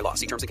where prohibited by law.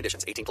 See terms and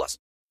conditions. 18+.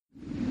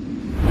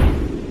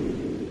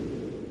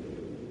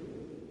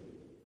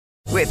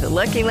 With the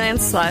Lucky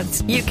Land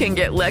Slots, you can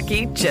get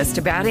lucky just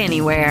about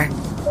anywhere.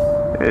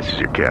 This is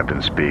your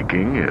captain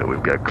speaking.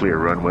 We've got clear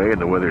runway and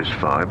the weather's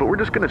fine, but we're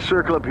just going to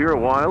circle up here a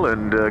while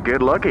and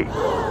get lucky.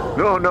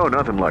 No,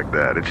 nothing like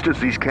that. It's just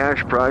these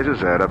cash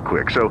prizes add up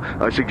quick. So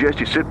I suggest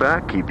you sit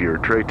back, keep your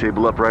tray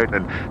table upright,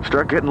 and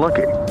start getting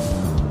lucky.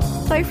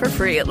 Play for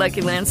free at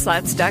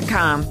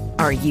LuckyLandSlots.com.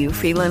 Are you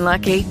feeling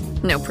lucky?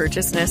 No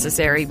purchase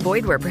necessary.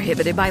 Void where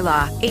prohibited by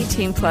law.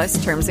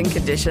 18+ terms and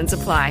conditions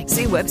apply.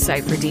 See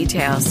website for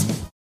details.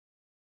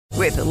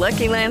 With the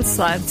Lucky Land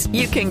Slots,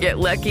 you can get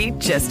lucky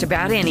just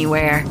about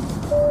anywhere.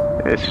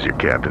 This is your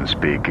captain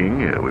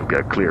speaking. We've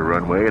got clear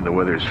runway and the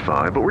weather's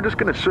fine, but we're just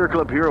going to circle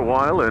up here a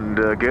while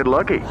and get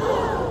lucky.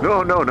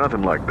 No,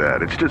 nothing like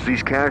that. It's just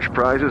these cash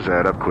prizes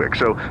add up quick.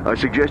 So I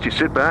suggest you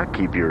sit back,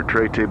 keep your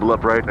tray table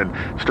upright, and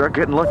start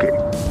getting lucky.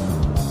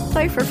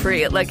 Play for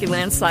free at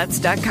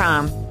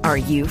LuckyLandSlots.com. Are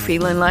you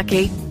feeling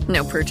lucky?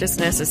 No purchase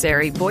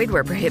necessary. Void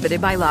where prohibited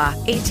by law.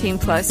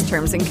 18+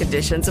 terms and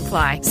conditions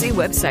apply. See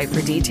website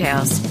for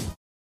details.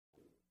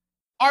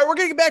 All right, we're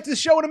going to get back to the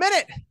show in a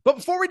minute. But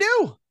before we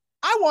do,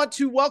 I want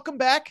to welcome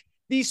back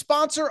the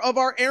sponsor of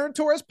our Aaron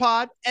Torres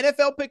pod,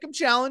 NFL Pick'em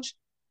Challenge,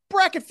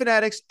 Bracket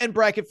Fanatics and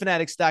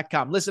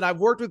BracketFanatics.com. Listen, I've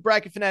worked with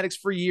Bracket Fanatics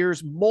for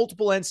years,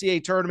 multiple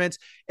NCAA tournaments,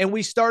 and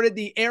we started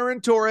the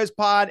Aaron Torres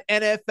pod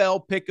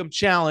NFL Pick'em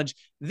Challenge.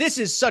 This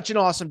is such an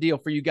awesome deal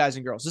for you guys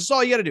and girls. This is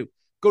all you got to do.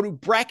 Go to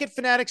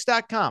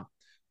BracketFanatics.com.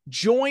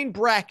 Join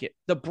Bracket.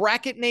 The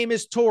bracket name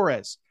is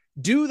Torres.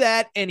 Do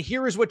that, and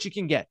here is what you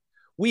can get.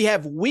 We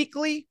have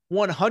weekly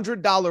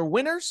 $100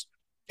 winners,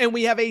 and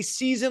we have a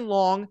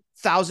season-long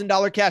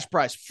 $1,000 cash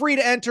prize. Free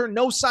to enter,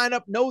 no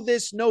sign-up, no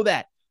this, no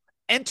that.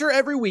 Enter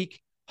every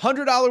week,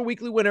 $100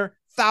 weekly winner,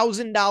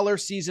 $1,000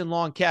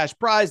 season-long cash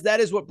prize. That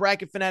is what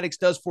Bracket Fanatics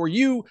does for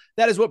you.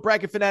 That is what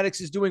Bracket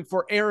Fanatics is doing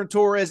for Aaron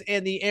Torres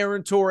and the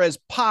Aaron Torres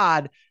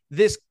pod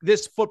this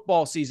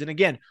football season.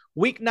 Again,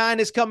 week 9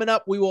 is coming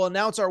up. We will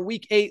announce our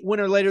week 8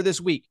 winner later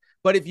this week.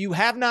 But if you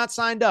have not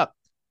signed up,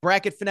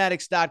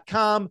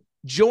 BracketFanatics.com,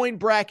 join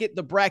Bracket.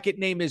 The bracket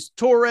name is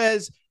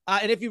Torres.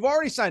 And if you've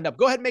already signed up,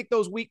 go ahead and make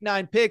those week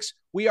 9 picks.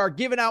 We are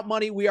giving out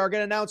money. We are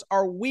going to announce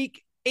our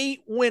week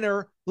 8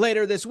 winner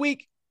later this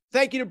week.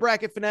 Thank you to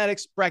Bracket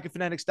Fanatics,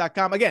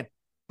 BracketFanatics.com. Again,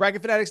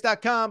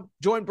 BracketFanatics.com,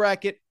 join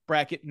Bracket,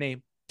 bracket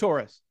name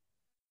Torres.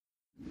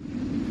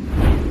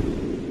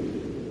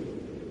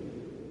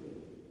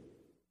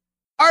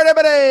 All right,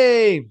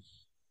 everybody.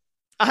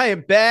 I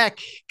am back.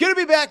 Good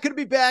to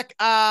be back.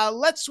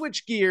 Let's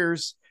switch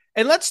gears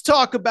and let's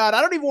talk about,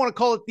 I don't even want to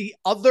call it the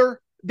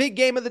other big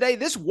game of the day.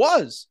 This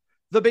was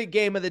the big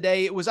game of the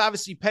day. It was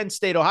obviously Penn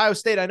State, Ohio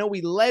State. I know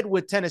we led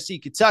with Tennessee,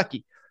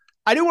 Kentucky.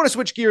 I do want to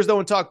switch gears, though,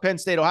 and talk Penn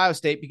State, Ohio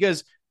State,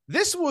 because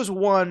this was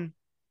one,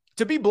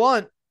 to be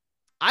blunt,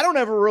 I don't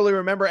ever really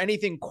remember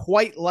anything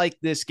quite like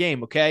this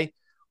game, okay?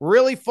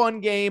 Really fun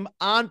game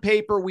on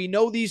paper. We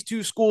know these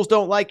two schools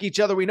don't like each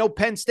other. We know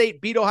Penn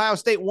State beat Ohio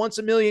State once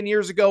a million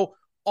years ago,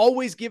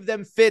 always give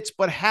them fits,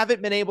 but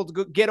haven't been able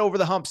to get over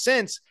the hump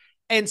since.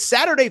 And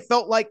Saturday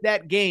felt like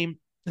that game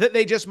that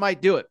they just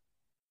might do it.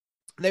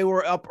 They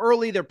were up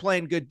early. They're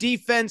playing good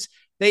defense.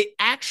 They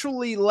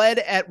actually led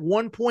at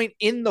one point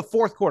in the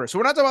fourth quarter. So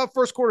we're not talking about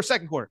first quarter,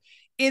 second quarter.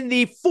 In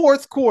the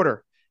fourth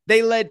quarter,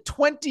 they led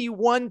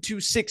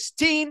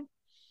 21-16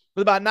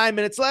 with about 9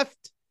 minutes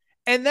left.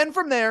 And then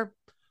from there,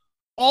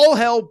 all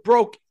hell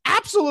broke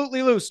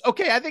absolutely loose.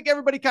 Okay, I think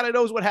everybody kind of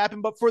knows what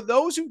happened, but for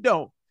those who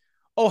don't,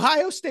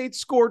 Ohio State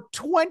scored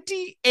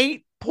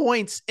 28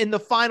 points in the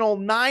final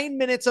 9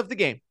 minutes of the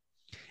game,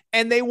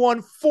 and they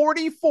won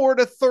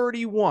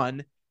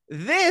 44-31.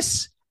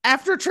 This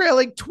after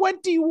trailing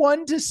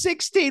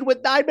 21-16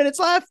 with 9 minutes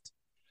left.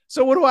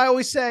 So what do I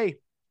always say?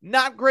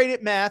 Not great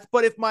at math,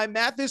 but if my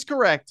math is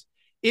correct,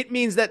 it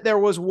means that there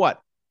was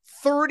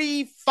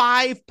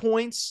 35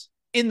 points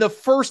in the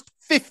first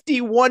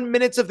 51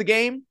 minutes of the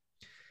game,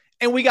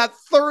 and we got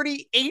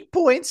 38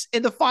 points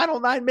in the final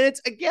 9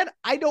 minutes. Again,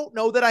 I don't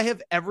know that I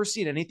have ever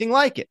seen anything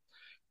like it.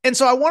 And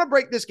so I want to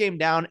break this game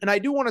down, and I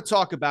do want to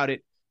talk about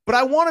it, but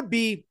I want to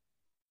be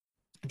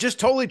just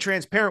totally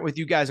transparent with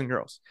you guys and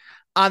girls.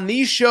 On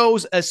these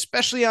shows,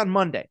 especially on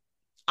Monday,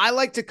 I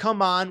like to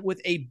come on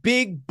with a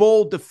big,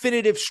 bold,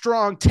 definitive,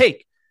 strong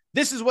take.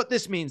 This is what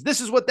this means.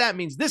 This is what that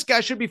means. This guy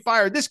should be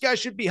fired. This guy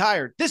should be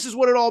hired. This is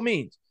what it all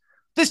means.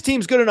 This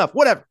team's good enough,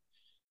 whatever.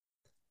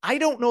 I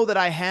don't know that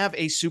I have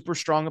a super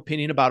strong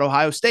opinion about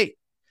Ohio State.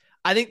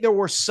 I think there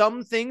were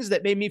some things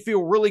that made me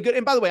feel really good.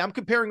 And by the way, I'm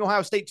comparing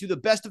Ohio State to the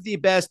best of the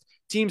best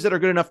teams that are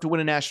good enough to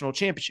win a national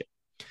championship.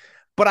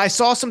 But I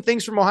saw some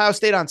things from Ohio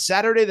State on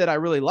Saturday that I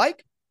really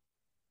like.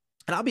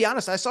 And I'll be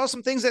honest, I saw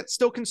some things that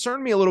still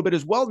concern me a little bit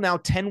as well now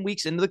 10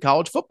 weeks into the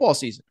college football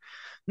season.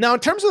 Now,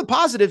 in terms of the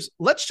positives,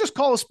 let's just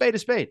call a spade a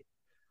spade.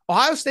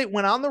 Ohio State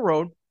went on the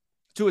road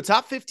to a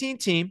top 15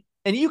 team,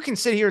 and you can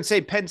sit here and say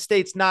Penn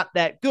State's not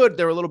that good.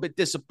 They're a little bit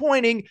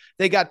disappointing.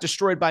 They got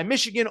destroyed by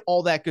Michigan,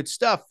 all that good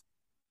stuff.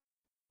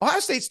 Ohio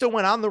State still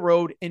went on the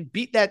road and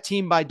beat that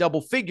team by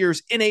double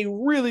figures in a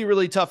really,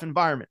 really tough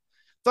environment.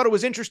 Thought it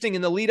was interesting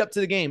in the lead up to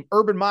the game.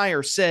 Urban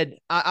Meyer said,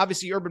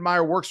 obviously Urban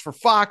Meyer works for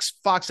Fox.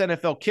 Fox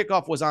NFL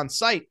Kickoff was on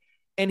site.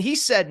 And he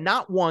said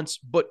not once,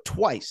 but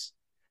twice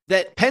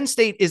that Penn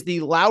State is the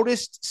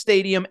loudest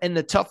stadium and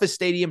the toughest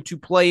stadium to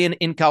play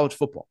in college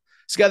football.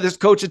 He's got this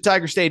coach at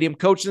Tiger Stadium,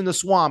 coached in the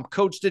Swamp,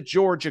 coached at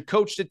Georgia,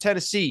 coached at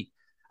Tennessee.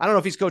 I don't know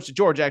if he's coached at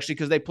Georgia, actually,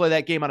 because they play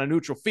that game on a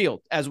neutral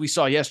field, as we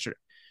saw yesterday.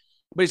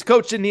 But he's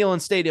coached at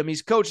Neyland Stadium.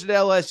 He's coached at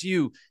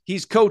LSU.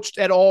 He's coached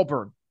at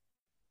Auburn.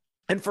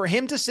 And for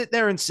him to sit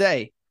there and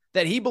say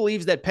that he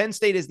believes that Penn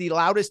State is the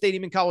loudest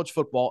stadium in college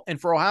football, and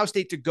for Ohio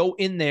State to go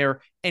in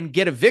there and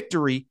get a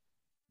victory,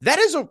 that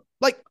is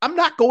I'm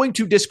not going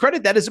to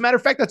discredit that. As a matter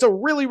of fact, that's a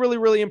really, really,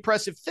 really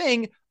impressive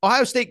thing.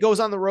 Ohio State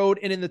goes on the road,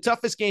 and in the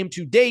toughest game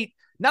to date,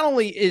 not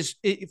only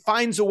it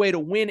finds a way to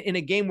win in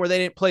a game where they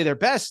didn't play their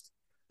best,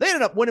 they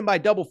ended up winning by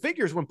double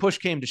figures when push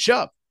came to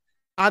shove.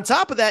 On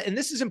top of that, and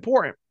this is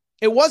important,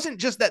 it wasn't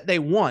just that they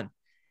won.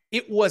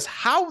 It was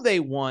how they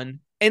won,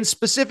 and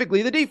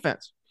specifically the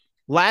defense.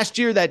 Last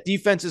year, that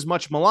defense is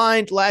much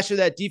maligned. Last year,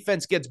 that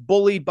defense gets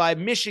bullied by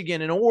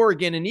Michigan and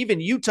Oregon and even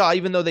Utah,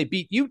 even though they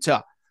beat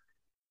Utah.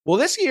 Well,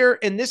 this year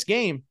in this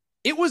game,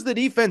 it was the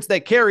defense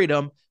that carried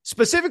them,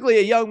 specifically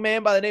a young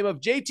man by the name of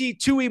JT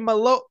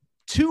Tuimoloau.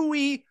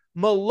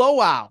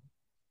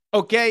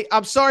 Okay,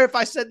 I'm sorry if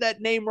I said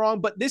that name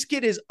wrong, but this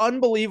kid is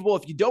unbelievable.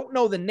 If you don't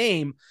know the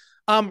name,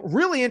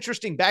 really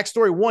interesting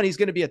backstory. One, he's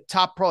going to be a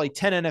top probably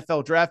 10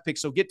 NFL draft pick,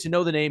 so get to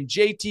know the name,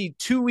 JT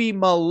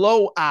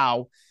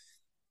Tuimoloau.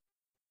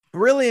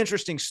 Really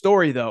interesting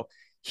story, though.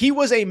 He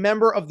was a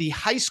member of the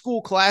high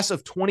school class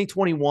of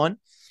 2021.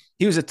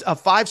 He was a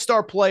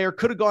five-star player,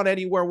 could have gone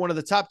anywhere, one of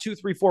the top 2,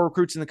 3, 4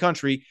 recruits in the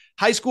country.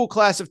 High school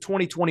class of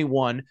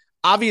 2021.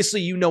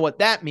 Obviously, you know what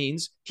that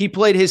means. He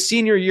played his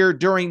senior year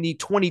during the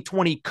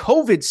 2020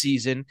 COVID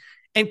season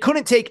and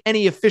couldn't take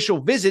any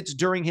official visits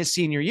during his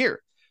senior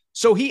year.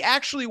 So he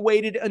actually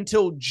waited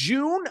until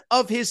June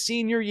of his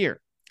senior year,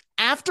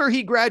 after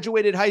he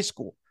graduated high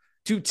school,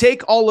 to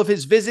take all of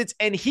his visits,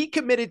 and he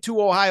committed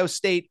to Ohio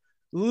State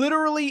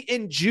literally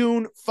in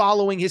June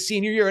following his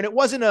senior year. And it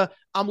wasn't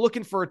I'm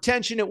looking for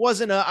attention. It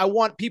wasn't I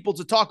want people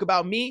to talk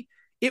about me.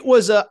 It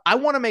was I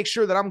want to make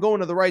sure that I'm going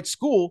to the right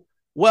school.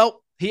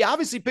 Well, he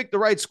obviously picked the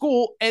right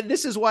school, and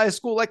this is why a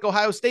school like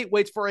Ohio State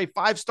waits for a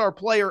five-star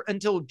player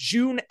until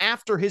June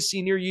after his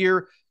senior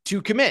year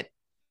to commit,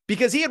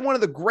 because he had one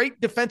of the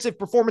great defensive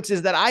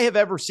performances that I have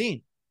ever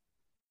seen.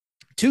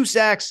 2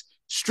 sacks,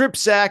 strip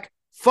sack,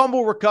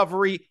 fumble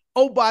recovery.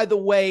 Oh, by the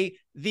way,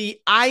 the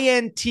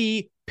INT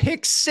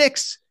pick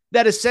 6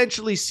 that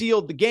essentially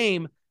sealed the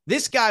game.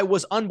 This guy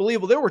was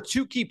unbelievable. There were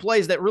 2 key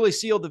plays that really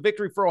sealed the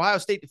victory for Ohio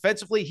State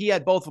defensively. He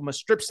had both of them, a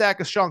strip sack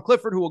of Sean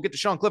Clifford, who we'll get to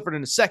Sean Clifford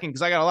in a second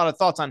because I got a lot of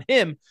thoughts on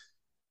him,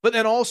 but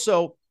then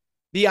also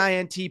the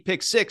INT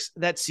pick 6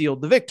 that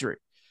sealed the victory.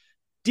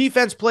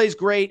 Defense plays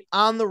great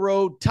on the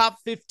road, top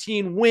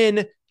 15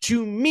 win.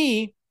 To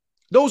me,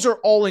 those are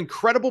all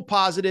incredible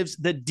positives.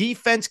 The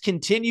defense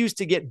continues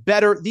to get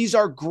better. These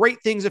are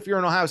great things if you're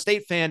an Ohio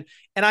State fan,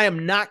 and I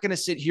am not going to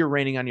sit here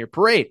raining on your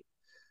parade.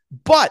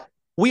 But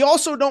we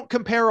also don't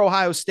compare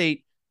Ohio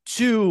State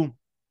to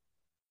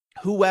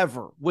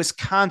whoever,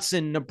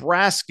 Wisconsin,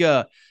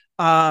 Nebraska,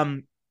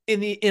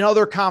 in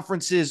other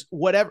conferences,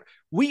 whatever.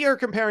 We are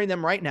comparing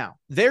them right now.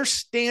 Their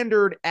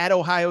standard at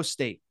Ohio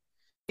State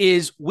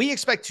is we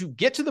expect to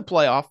get to the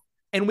playoff,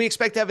 and we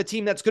expect to have a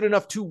team that's good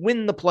enough to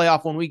win the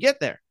playoff when we get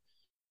there.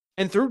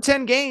 And through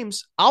 10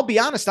 games, I'll be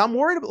honest, I'm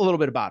worried a little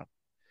bit about them.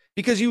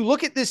 Because you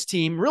look at this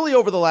team really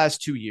over the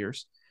last 2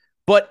 years,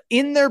 but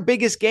in their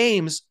biggest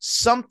games,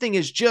 something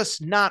is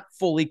just not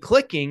fully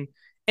clicking.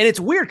 And it's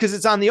weird because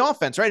it's on the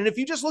offense, right? And if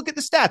you just look at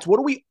the stats, what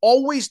do we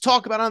always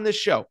talk about on this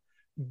show?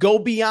 Go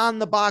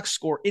beyond the box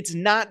score. It's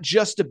not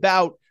just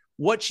about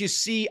what you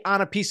see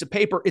on a piece of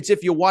paper. It's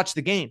if you watch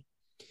the game.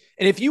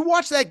 And if you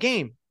watch that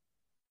game,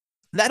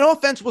 that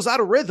offense was out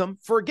of rhythm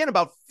for, again,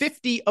 about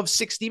 50 of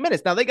 60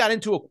 minutes. Now, they got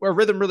into a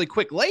rhythm really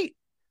quick late,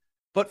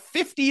 but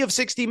 50 of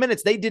 60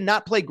 minutes, they did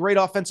not play great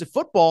offensive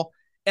football,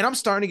 and I'm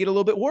starting to get a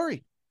little bit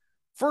worried.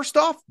 First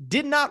off,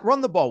 did not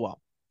run the ball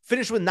well.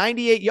 Finished with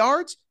 98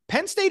 yards.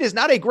 Penn State is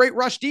not a great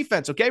rush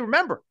defense, okay?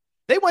 Remember,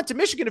 they went to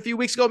Michigan a few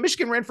weeks ago.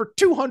 Michigan ran for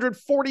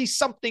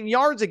 240-something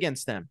yards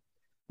against them.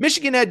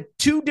 Michigan had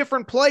 2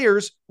 different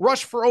players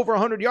rush for over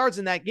 100 yards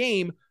in that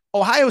game.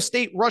 Ohio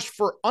State rushed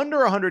for under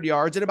 100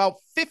 yards, and about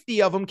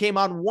 50 of them came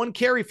on one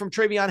carry from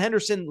TreVeyon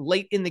Henderson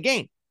late in the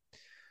game.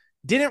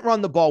 Didn't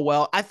run the ball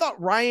well. I thought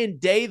Ryan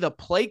Day, the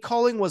play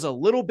calling was a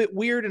little bit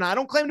weird, and I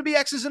don't claim to be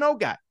X's and O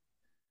guy,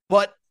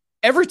 but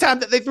every time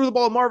that they threw the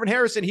ball to Marvin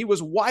Harrison, he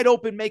was wide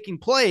open making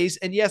plays.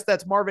 And yes,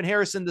 that's Marvin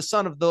Harrison, the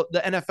son of the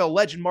NFL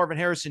legend Marvin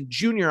Harrison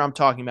Jr. I'm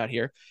talking about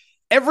here.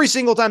 Every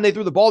single time they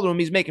threw the ball to him,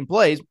 he's making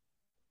plays.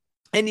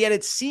 And yet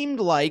it seemed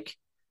like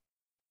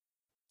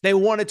they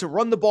wanted to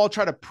run the ball,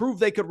 try to prove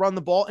they could run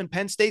the ball, and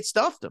Penn State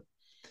stuffed them.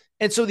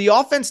 And so the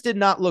offense did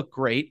not look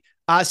great.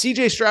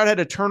 CJ Stroud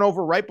had a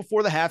turnover right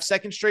before the half.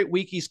 Second straight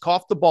week, he's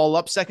coughed the ball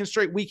up. Second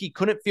straight week, he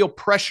couldn't feel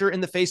pressure in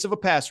the face of a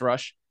pass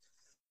rush.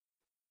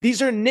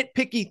 These are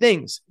nitpicky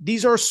things.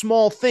 These are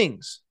small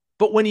things.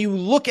 But when you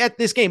look at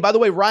this game, by the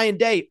way, Ryan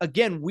Day,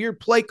 again, weird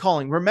play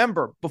calling.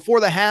 Remember, before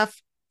the half,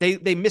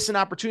 they miss an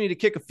opportunity to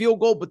kick a field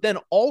goal, but then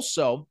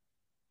also,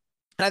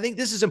 and I think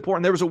this is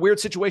important, there was a weird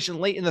situation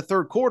late in the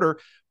third quarter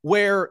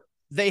where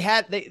they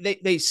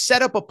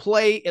set up a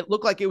play. It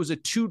looked like it was a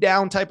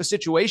 2-down type of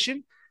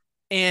situation,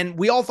 and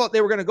we all thought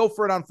they were going to go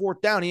for it on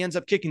 4th down. He ends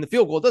up kicking the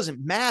field goal. It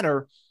doesn't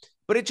matter.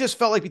 But it just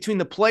felt like between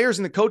the players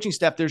and the coaching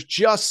staff, there's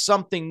just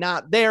something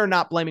not there.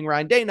 Not blaming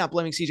Ryan Day, not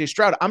blaming CJ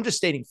Stroud. I'm just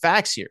stating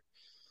facts here.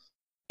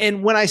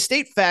 And when I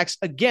state facts,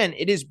 again,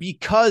 it is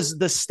because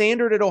the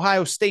standard at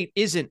Ohio State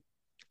isn't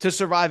to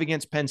survive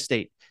against Penn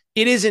State.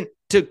 It isn't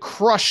to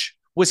crush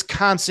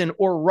Wisconsin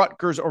or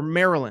Rutgers or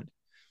Maryland.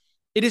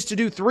 It is to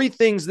do 3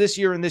 things this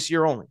year and this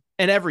year only,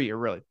 and every year,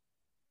 really.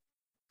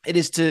 It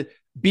is to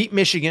beat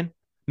Michigan,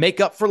 make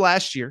up for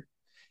last year.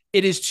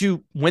 It is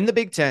to win the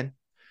Big Ten.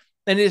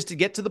 And it is to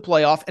get to the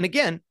playoff and,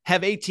 again,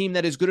 have a team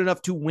that is good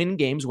enough to win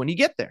games when you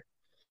get there.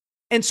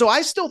 And so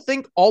I still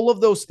think all of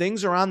those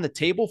things are on the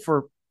table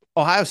for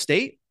Ohio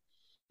State.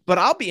 But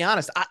I'll be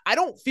honest, I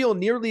don't feel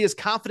nearly as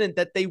confident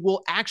that they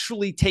will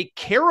actually take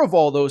care of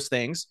all those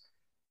things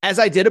as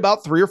I did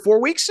about 3 or 4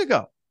 weeks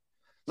ago.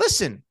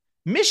 Listen,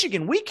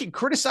 Michigan, we can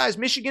criticize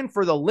Michigan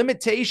for the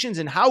limitations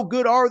and how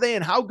good are they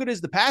and how good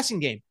is the passing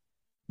game.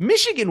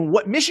 Michigan,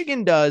 what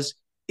Michigan does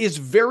is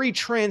very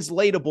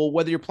translatable,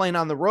 whether you're playing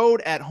on the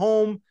road, at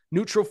home,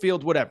 neutral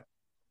field, whatever.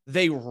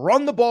 They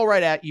run the ball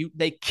right at you.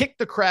 They kick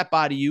the crap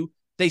out of you.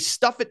 They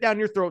stuff it down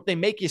your throat. They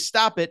make you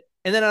stop it.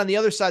 And then on the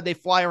other side, they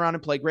fly around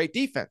and play great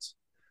defense.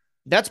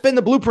 That's been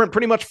the blueprint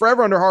pretty much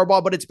forever under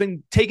Harbaugh, but it's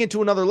been taken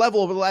to another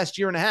level over the last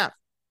year and a half.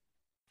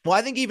 Well,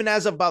 I think even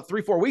as of about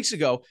 3-4 weeks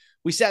ago,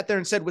 we sat there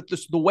and said with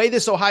this, the way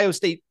this Ohio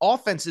State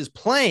offense is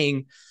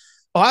playing,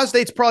 Ohio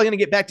State's probably going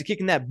to get back to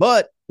kicking that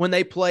butt when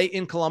they play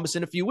in Columbus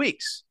in a few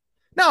weeks.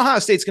 Now, Ohio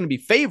State's going to be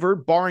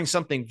favored, barring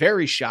something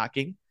very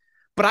shocking.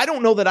 But I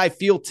don't know that I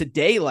feel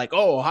today like,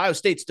 oh, Ohio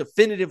State's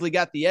definitively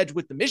got the edge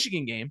with the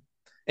Michigan game.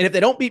 And if they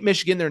don't beat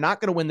Michigan, they're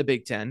not going to win the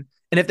Big Ten.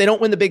 And if they don't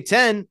win the Big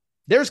Ten,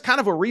 there's kind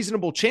of a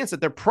reasonable chance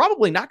that they're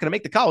probably not going to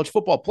make the college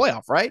football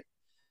playoff, right?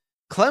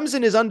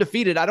 Clemson is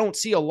undefeated. I don't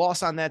see a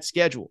loss on that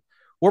schedule.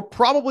 We're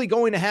probably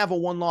going to have a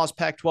 1-loss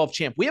Pac-12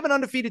 champ. We have an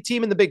undefeated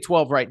team in the Big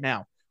 12 right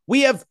now.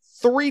 We have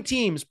 3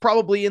 teams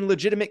probably in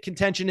legitimate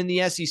contention in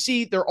the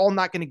SEC. They're all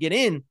not going to get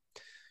in.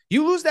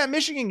 You lose that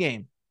Michigan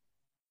game,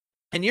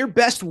 and your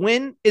best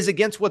win is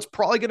against what's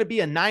probably going to be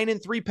a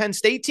 9-3 Penn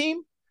State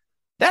team.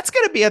 That's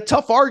going to be a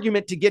tough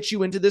argument to get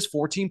you into this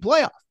 14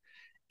 playoff.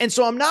 And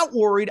so I'm not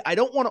worried. I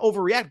don't want to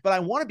overreact, but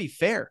I want to be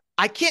fair.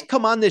 I can't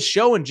come on this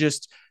show and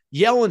just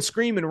yell and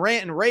scream and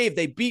rant and rave.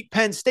 They beat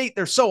Penn State.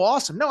 They're so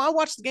awesome. No, I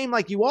watched the game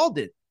like you all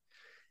did.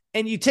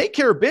 And you take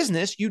care of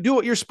business. You do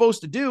what you're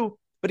supposed to do.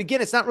 But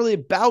again, it's not really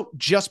about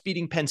just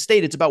beating Penn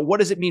State. It's about what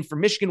does it mean for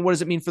Michigan? What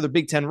does it mean for the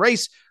Big Ten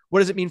race? What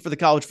does it mean for the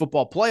college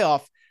football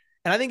playoff?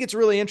 And I think it's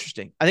really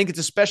interesting. I think it's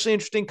especially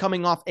interesting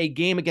coming off a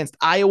game against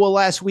Iowa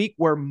last week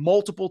where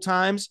multiple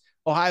times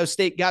Ohio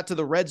State got to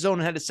the red zone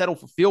and had to settle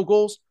for field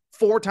goals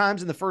 4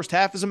 times in the first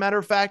half, as a matter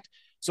of fact.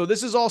 So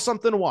this is all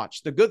something to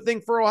watch. The good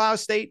thing for Ohio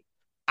State,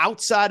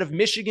 outside of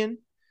Michigan,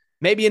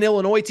 maybe an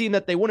Illinois team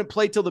that they wouldn't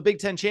play till the Big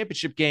Ten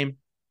championship game,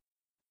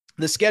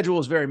 the schedule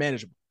is very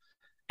manageable.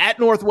 At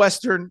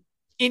Northwestern,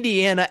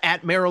 Indiana,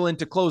 at Maryland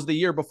to close the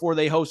year before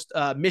they host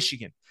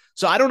Michigan.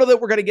 So I don't know that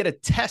we're going to get a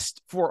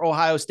test for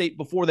Ohio State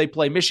before they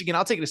play Michigan.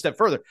 I'll take it a step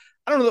further.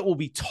 I don't know that we'll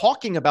be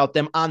talking about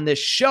them on this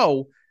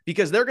show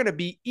because they're going to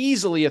be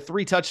easily a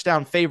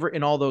 3-touchdown favorite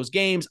in all those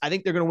games. I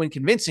think they're going to win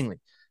convincingly.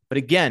 But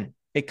again,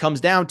 it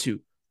comes down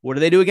to what do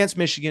they do against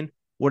Michigan?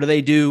 What do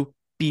they do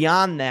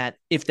beyond that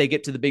if they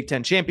get to the Big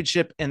Ten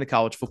championship and the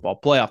college football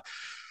playoff?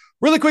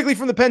 Really quickly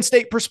from the Penn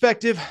State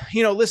perspective,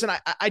 listen,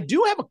 I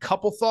do have a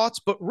couple thoughts,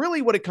 but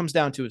really what it comes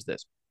down to is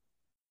this.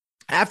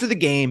 After the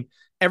game,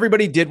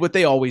 everybody did what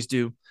they always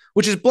do,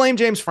 which is blame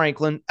James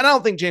Franklin. And I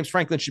don't think James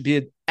Franklin should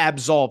be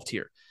absolved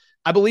here.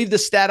 I believe the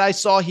stat I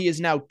saw, he is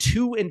now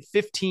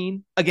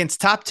 2-15 against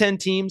top 10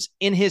 teams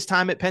in his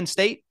time at Penn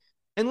State.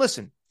 And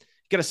listen, he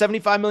got a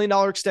 $75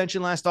 million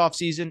extension last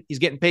offseason. He's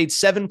getting paid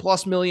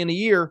 $7+ million a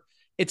year.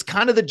 It's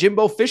kind of the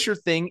Jimbo Fisher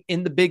thing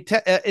in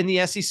the in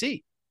the SEC.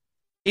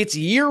 It's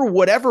year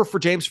whatever for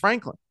James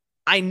Franklin.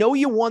 I know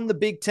you won the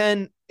Big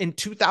Ten in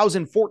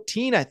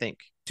 2014, I think,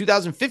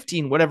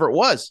 2015, whatever it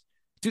was,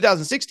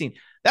 2016.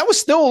 That was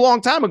still a long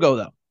time ago,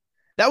 though.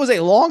 That was a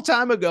long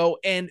time ago.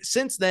 And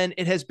since then,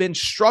 it has been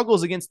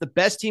struggles against the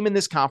best team in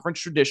this conference,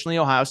 traditionally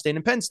Ohio State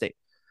and Penn State.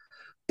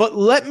 But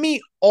let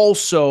me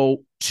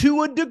also,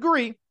 to a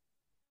degree,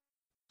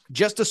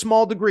 just a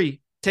small degree,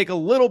 take a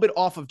little bit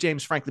off of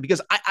James Franklin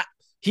because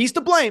he's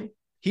to blame.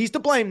 He's to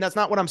blame. That's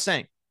not what I'm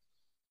saying.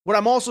 What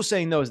I'm also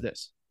saying, though, is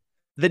this.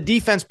 The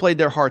defense played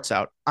their hearts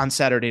out on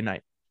Saturday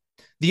night.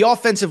 The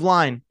offensive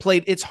line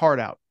played its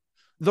heart out.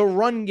 The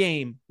run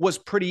game was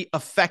pretty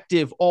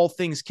effective, all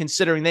things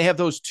considering. They have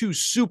those two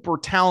super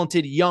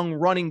talented young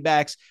running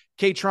backs,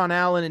 Katron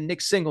Allen and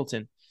Nick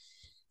Singleton.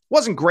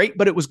 Wasn't great,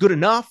 but it was good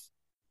enough.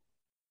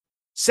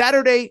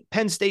 Saturday,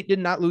 Penn State did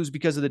not lose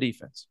because of the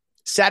defense.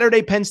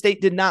 Saturday, Penn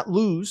State did not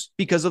lose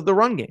because of the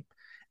run game.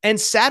 And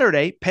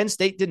Saturday, Penn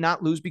State did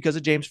not lose because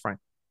of James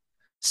Franklin.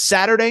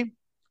 Saturday,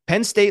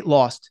 Penn State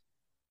lost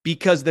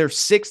because their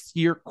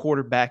sixth-year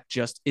quarterback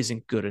just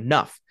isn't good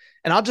enough.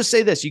 And I'll just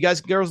say this. You guys,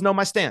 girls know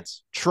my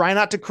stance. Try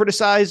not to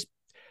criticize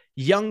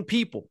young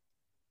people.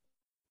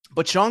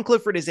 But Sean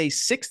Clifford is a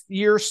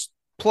sixth-year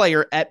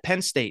player at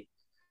Penn State,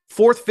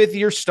 fourth,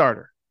 fifth-year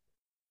starter.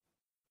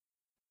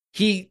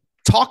 He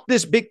talked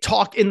this big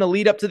talk in the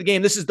lead up to the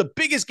game. This is the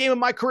biggest game of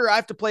my career. I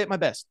have to play at my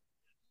best.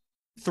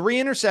 3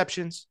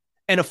 interceptions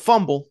and a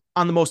fumble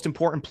on the most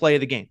important play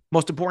of the game,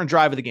 most important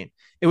drive of the game.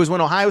 It was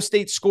when Ohio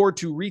State scored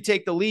to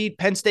retake the lead.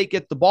 Penn State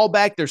gets the ball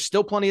back. There's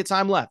still plenty of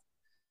time left.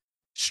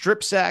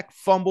 Strip sack,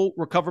 fumble,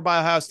 recovered by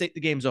Ohio State.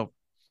 The game's over.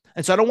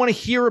 And so I don't want to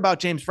hear about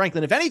James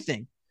Franklin. If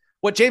anything,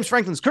 what James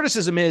Franklin's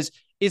criticism is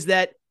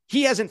that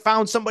he hasn't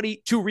found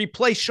somebody to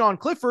replace Sean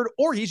Clifford,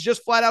 or he's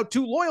just flat out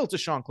too loyal to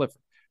Sean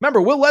Clifford.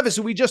 Remember, Will Levis,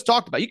 who we just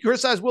talked about. You can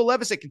criticize Will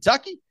Levis at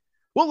Kentucky.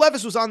 Will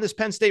Levis was on this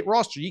Penn State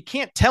roster. You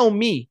can't tell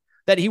me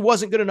that he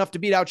wasn't good enough to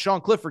beat out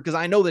Sean Clifford because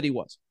I know that he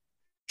was.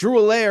 Drew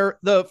Allaire,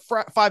 the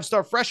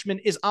 5-star freshman,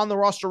 is on the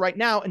roster right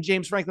now, and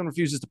James Franklin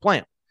refuses to play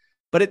him.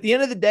 But at the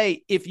end of the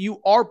day, if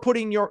you are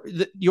putting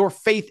your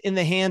faith in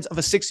the hands of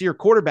a 6-year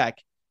quarterback,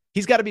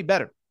 he's got to be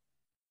better.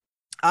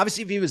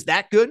 Obviously, if he was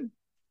that good,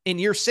 in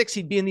year 6,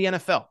 he'd be in the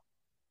NFL.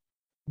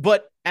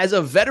 But as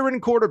a veteran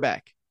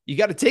quarterback, you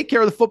got to take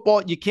care of the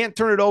football. You can't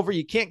turn it over.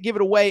 You can't give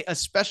it away,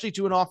 especially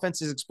to an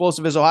offense as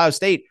explosive as Ohio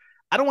State.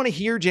 I don't want to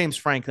hear James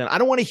Franklin. I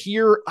don't want to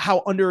hear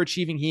how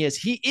underachieving he is.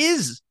 He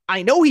is.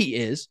 I know he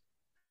is.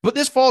 But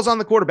this falls on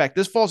the quarterback.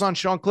 This falls on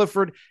Sean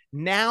Clifford.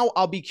 Now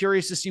I'll be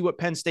curious to see what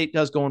Penn State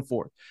does going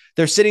forward.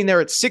 They're sitting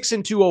there at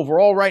 6-2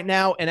 overall right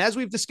now. And as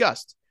we've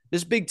discussed,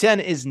 this Big Ten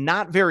is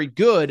not very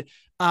good.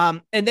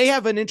 And they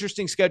have an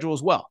interesting schedule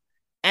as well.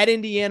 At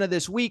Indiana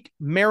this week,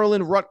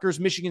 Maryland, Rutgers,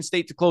 Michigan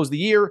State to close the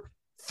year.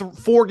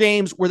 4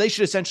 games where they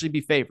should essentially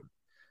be favored.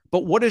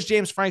 But what does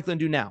James Franklin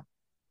do now?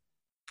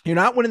 You're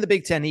not winning the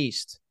Big Ten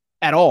East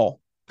at all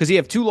because you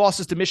have 2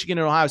 losses to Michigan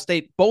and Ohio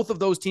State. Both of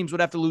those teams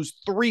would have to lose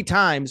 3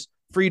 times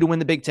for you to win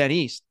the Big Ten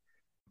East.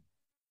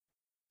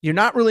 You're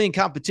not really in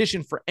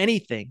competition for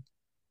anything.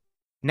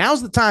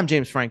 Now's the time,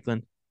 James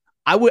Franklin.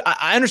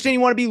 I understand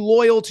you want to be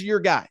loyal to your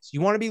guys.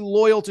 You want to be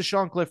loyal to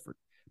Sean Clifford.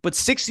 But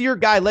 6-year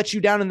guy lets you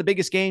down in the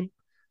biggest game.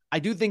 I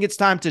do think it's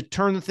time to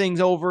turn the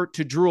things over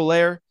to Drew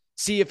Allaire,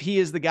 see if he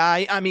is the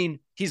guy. I mean,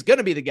 he's going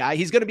to be the guy.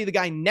 He's going to be the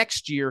guy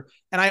next year.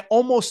 And I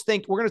almost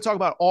think we're going to talk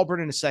about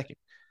Auburn in a second.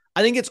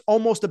 I think it's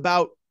almost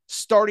about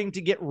starting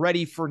to get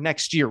ready for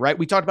next year, right?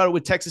 We talked about it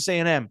with Texas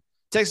A&M.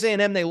 Texas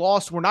A&M, they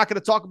lost. We're not going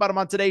to talk about them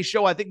on today's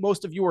show. I think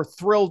most of you are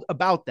thrilled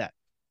about that.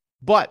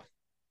 But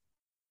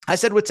I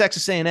said with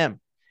Texas A&M,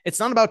 it's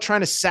not about trying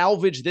to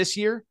salvage this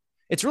year.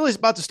 It's really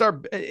about to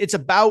start. It's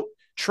about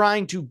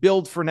trying to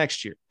build for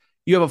next year.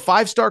 You have a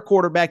 5-star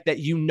quarterback that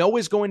you know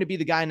is going to be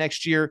the guy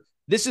next year.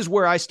 This is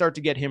where I start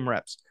to get him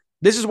reps.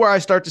 This is where I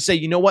start to say,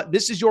 you know what?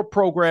 This is your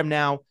program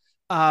now.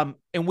 And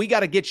we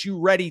got to get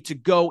you ready to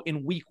go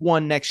in week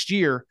 1 next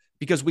year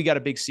because we got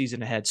a big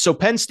season ahead. So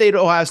Penn State,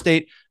 Ohio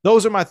State,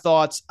 those are my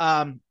thoughts.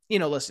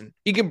 Listen,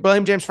 you can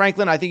blame James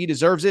Franklin. I think he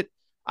deserves it.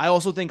 I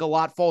also think a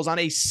lot falls on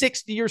a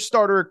 6th-year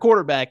starter at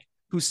quarterback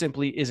who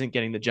simply isn't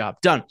getting the job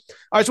done.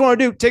 I just want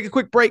to take a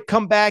quick break,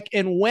 come back,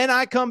 and when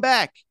I come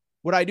back,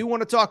 what I do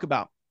want to talk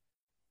about,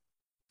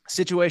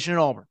 situation in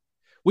Auburn.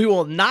 We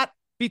will not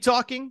be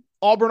talking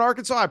Auburn,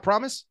 Arkansas, I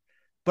promise,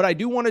 but I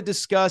do want to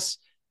discuss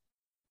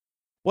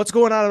what's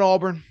going on in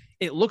Auburn.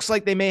 It looks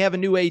like they may have a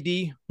new AD.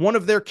 One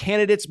of their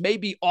candidates may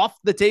be off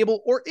the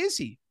table, or is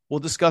he? We'll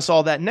discuss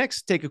all that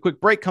next. Take a quick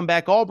break, come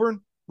back,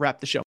 Auburn, wrap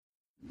the show.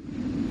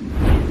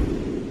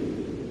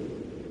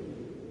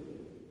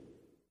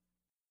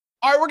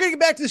 All right, we're going to get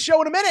back to the show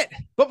in a minute.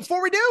 But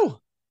before we do,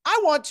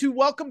 I want to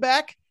welcome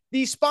back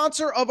the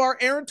sponsor of our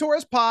Aaron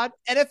Torres pod,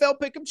 NFL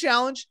Pick'em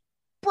Challenge,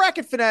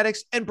 Bracket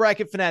Fanatics and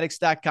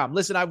BracketFanatics.com.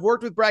 Listen, I've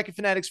worked with Bracket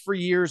Fanatics for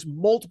years,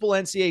 multiple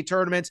NCAA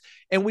tournaments,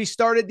 and we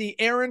started the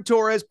Aaron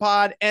Torres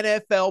Pod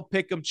NFL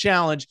Pick'em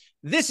Challenge.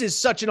 This is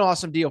such an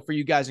awesome deal for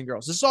you guys and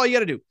girls. This is all you got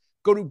to do.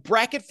 Go to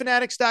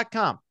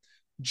BracketFanatics.com.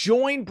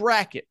 Join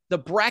Bracket. The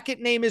bracket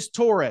name is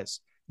Torres.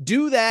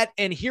 Do that,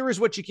 and here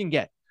is what you can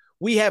get.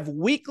 We have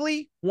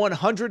weekly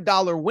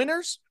 $100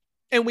 winners,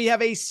 and we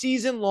have a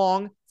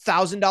season-long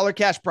 $1,000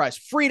 cash prize.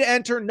 Free to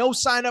enter, no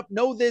sign-up,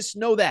 no this,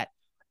 no that.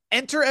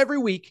 Enter every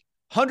week,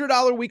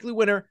 $100 weekly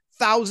winner,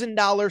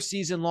 $1,000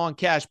 season-long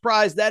cash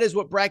prize. That is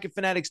what Bracket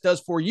Fanatics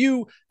does for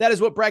you. That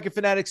is what Bracket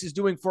Fanatics is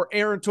doing for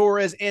Aaron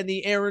Torres and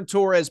the Aaron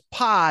Torres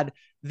pod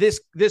this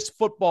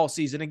football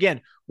season.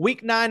 Again,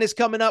 week 9 is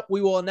coming up.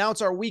 We will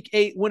announce our week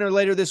 8 winner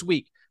later this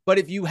week. But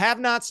if you have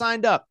not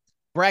signed up,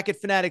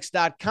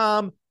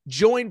 BracketFanatics.com,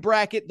 join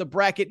Bracket. The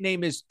bracket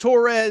name is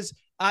Torres.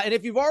 And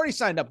if you've already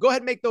signed up, go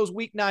ahead and make those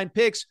week 9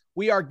 picks.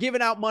 We are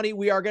giving out money.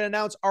 We are going to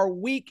announce our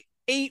week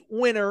 8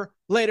 winner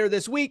later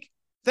this week.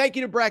 Thank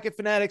you to Bracket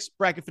Fanatics,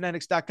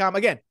 BracketFanatics.com.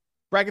 Again,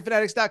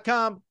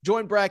 BracketFanatics.com,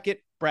 join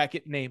Bracket,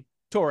 bracket name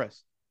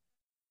Torres.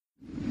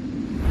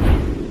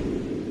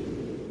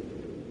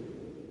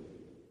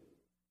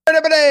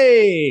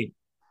 Everybody,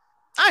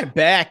 I'm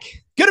back.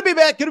 Good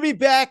to be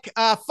back.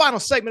 Final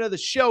segment of the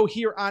show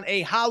here on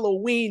a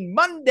Halloween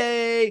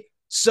Monday.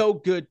 So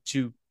good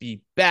to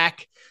be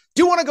back.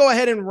 Do want to go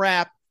ahead and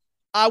wrap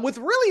with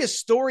really a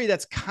story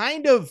that's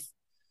kind of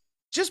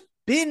just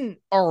been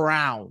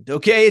around,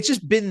 okay? It's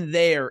just been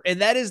there,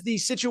 and that is the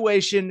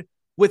situation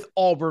with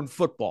Auburn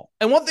football.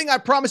 And one thing I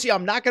promise you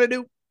I'm not going to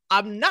do,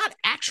 I'm not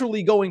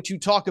actually going to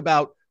talk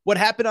about what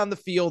happened on the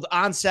field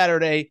on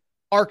Saturday.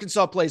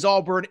 Arkansas plays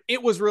Auburn.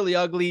 It was really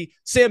ugly.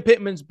 Sam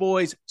Pittman's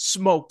boys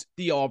smoked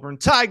the Auburn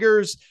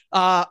Tigers.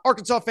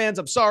 Arkansas fans,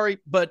 I'm sorry,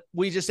 but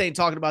we just ain't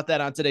talking about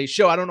that on today's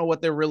show. I don't know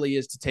what there really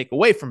is to take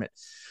away from it.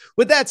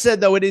 With that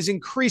said, though, it is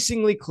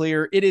increasingly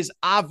clear, it is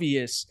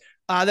obvious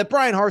that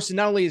Bryan Harsin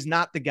not only is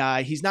not the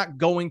guy, he's not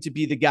going to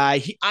be the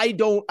guy.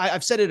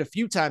 I've said it a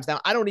few times now.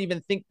 I don't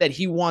even think that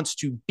he wants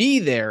to be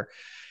there.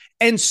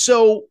 And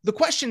so the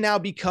question now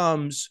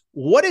becomes,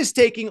 what is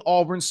taking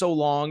Auburn so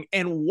long,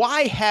 and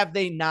why have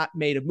they not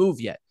made a move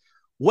yet?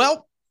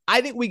 Well,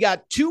 I think we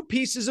got 2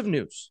 pieces of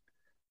news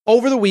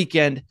over the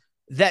weekend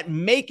that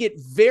make it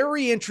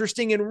very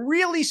interesting and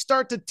really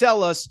start to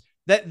tell us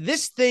that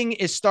this thing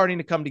is starting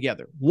to come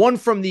together. One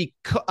from the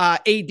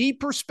AD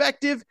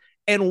perspective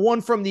and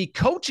one from the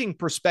coaching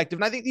perspective.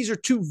 And I think these are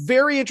 2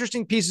 very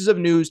interesting pieces of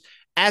news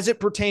as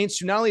it pertains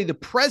to not only the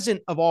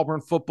present of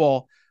Auburn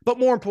football, but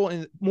more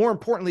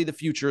importantly, the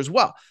future as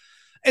well.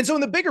 And so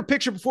in the bigger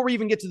picture, before we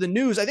even get to the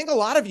news, I think a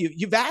lot of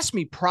you've asked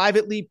me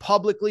privately,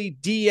 publicly,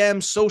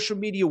 DM, social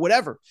media,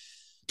 whatever,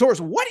 Torres,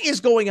 what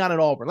is going on at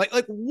Auburn?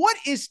 Like what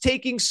is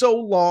taking so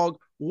long?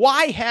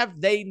 Why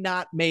have they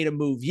not made a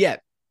move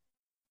yet?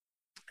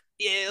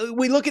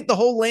 We look at the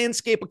whole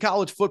landscape of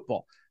college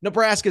football.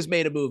 Nebraska's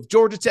made a move.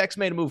 Georgia Tech's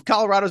made a move.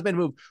 Colorado's made a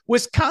move.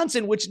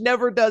 Wisconsin, which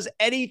never does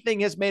anything,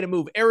 has made a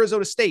move.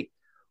 Arizona State.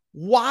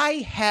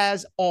 Why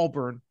has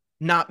Auburn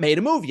not made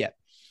a move yet?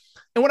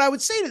 And what I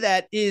would say to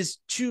that is,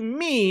 to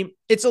me,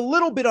 it's a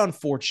little bit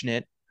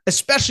unfortunate,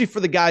 especially for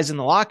the guys in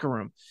the locker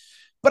room.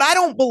 But I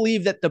don't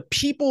believe that the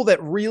people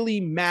that really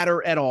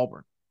matter at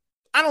Auburn,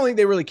 I don't think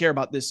they really care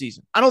about this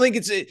season. I don't think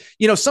it's,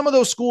 some of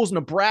those schools,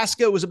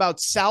 Nebraska was about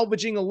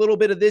salvaging a little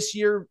bit of this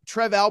year.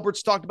 Trev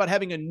Alberts talked about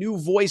having a new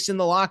voice in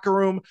the locker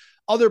room.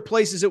 Other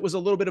places, it was a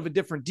little bit of a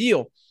different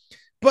deal.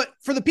 But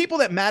for the people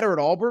that matter at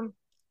Auburn,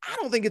 I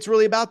don't think it's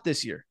really about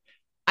this year.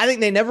 I think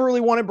they never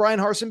really wanted Bryan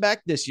Harsin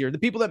back this year. The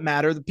people that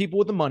matter, the people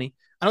with the money,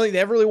 I don't think they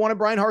ever really wanted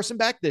Bryan Harsin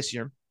back this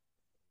year.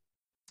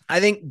 I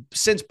think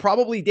since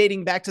probably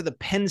dating back to the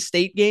Penn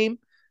State game,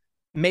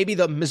 maybe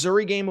the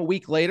Missouri game a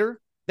week later,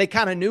 they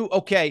kind of knew,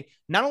 okay,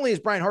 not only is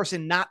Bryan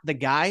Harsin not the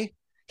guy,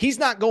 he's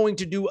not going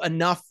to do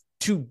enough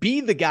to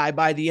be the guy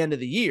by the end of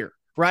the year,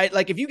 right?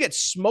 Like if you get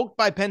smoked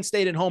by Penn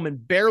State at home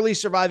and barely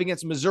survive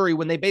against Missouri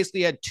when they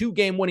basically had 2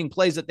 game-winning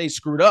plays that they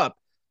screwed up,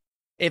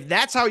 if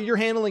that's how you're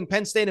handling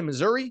Penn State and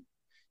Missouri,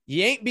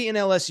 you ain't beating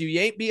LSU,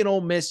 you ain't beating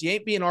Ole Miss, you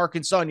ain't beating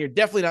Arkansas, and you're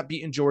definitely not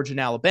beating Georgia and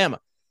Alabama.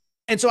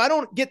 And so I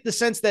don't get the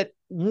sense that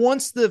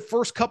once the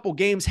first couple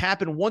games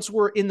happen, once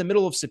we're in the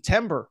middle of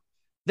September,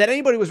 that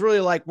anybody was really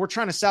like, we're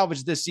trying to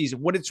salvage this season.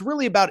 What it's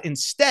really about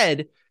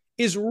instead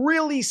is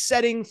really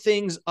setting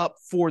things up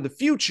for the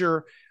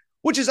future,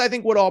 which is, I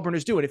think, what Auburn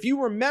is doing. If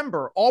you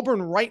remember,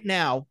 Auburn right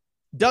now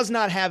does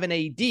not have an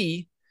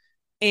AD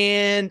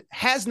and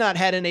has not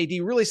had an AD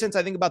really since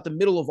I think about the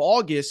middle of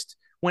August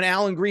when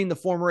Alan Green, the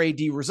former AD,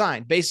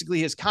 resigned.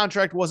 Basically, his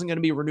contract wasn't going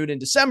to be renewed in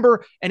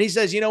December. And he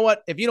says, you know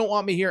what? If you don't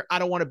want me here, I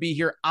don't want to be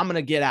here. I'm going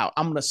to get out.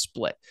 I'm going to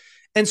split.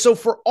 And so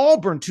for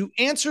Auburn to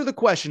answer the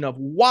question of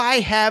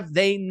why have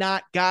they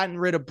not gotten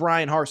rid of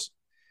Brian Harsin,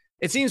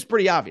 it seems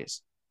pretty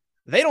obvious.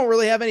 They don't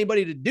really have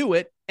anybody to do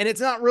it. And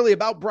it's not really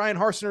about Brian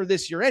Harsin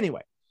this year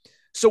anyway.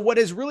 So what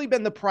has really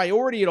been the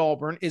priority at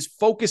Auburn is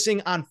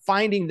focusing on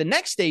finding the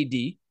next AD,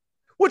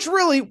 which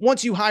really,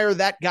 once you hire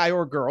that guy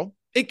or girl,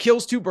 it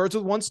kills two birds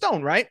with one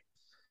stone, right?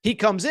 He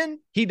comes in,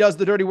 he does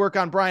the dirty work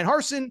on Brian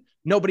Harsin.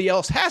 Nobody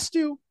else has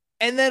to.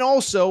 And then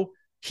also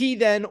he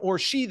then or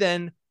she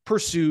then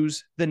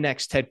pursues the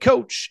next head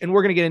coach. And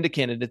we're going to get into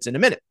candidates in a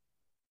minute.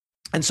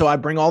 And so I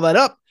bring all that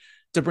up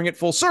to bring it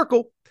full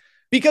circle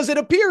because it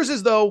appears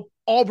as though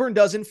Auburn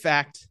does, in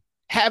fact,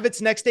 have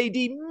its next AD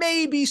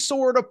maybe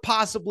sort of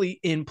possibly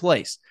in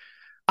place.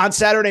 On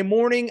Saturday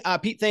morning,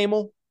 Pete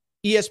Thamel,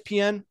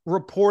 ESPN,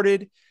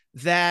 reported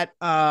that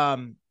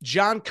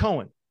John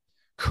Cohen,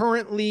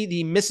 currently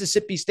the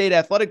Mississippi State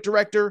athletic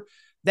director,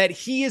 that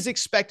he is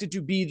expected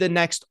to be the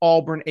next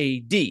Auburn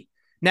AD.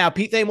 Now,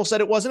 Pete Thamel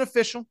said it wasn't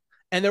official,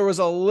 and there was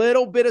a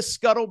little bit of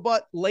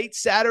scuttlebutt late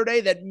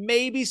Saturday that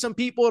maybe some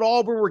people at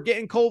Auburn were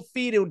getting cold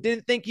feet and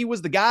didn't think he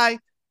was the guy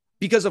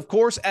because, of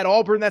course, at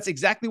Auburn, that's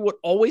exactly what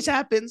always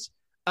happens.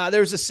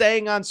 There's a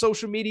saying on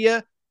social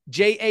media,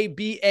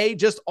 JABA,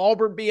 just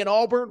Auburn being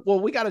Auburn.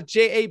 Well, we got a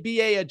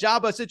JABA, a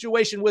Jabba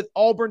situation with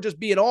Auburn just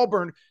being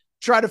Auburn,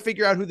 try to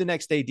figure out who the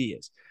next AD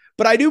is.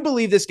 But I do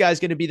believe this guy's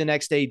going to be the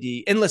next AD.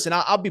 And listen,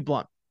 I'll be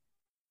blunt.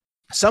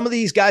 Some of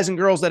these guys and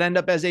girls that end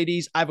up as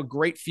ADs, I have a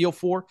great feel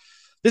for.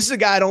 This is a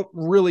guy I don't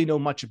really know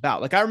much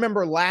about. Like I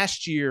remember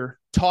last year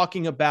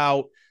talking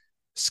about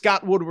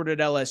Scott Woodward at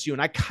LSU,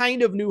 and I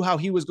kind of knew how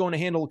he was going to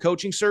handle a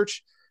coaching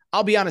search.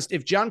 I'll be honest,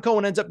 if John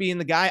Cohen ends up being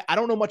the guy, I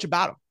don't know much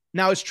about him.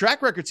 Now, his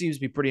track record seems to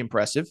be pretty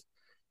impressive.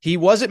 He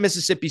was at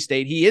Mississippi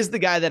State. He is the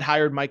guy that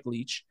hired Mike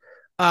Leach.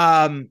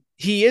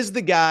 He is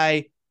the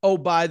guy, oh,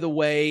 by the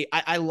way,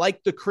 I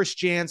like the Chris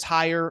Jans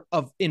hire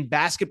in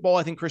basketball.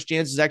 I think Chris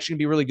Jans is actually going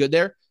to be really good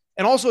there.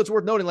 And also it's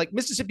worth noting, like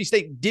Mississippi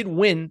State did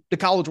win the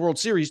College World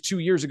Series 2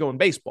 years ago in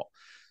baseball.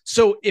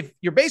 So if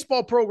your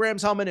baseball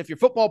program's humming, if your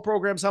football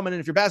program's humming, and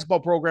if your basketball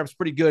program's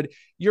pretty good,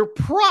 you're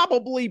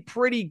probably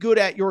pretty good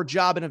at your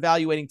job in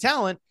evaluating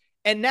talent.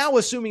 And now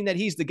assuming that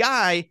he's the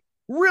guy,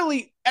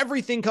 really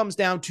everything comes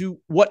down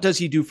to what does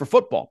he do for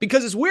football?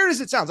 Because as weird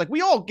as it sounds, like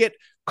we all get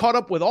caught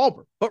up with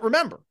Auburn. But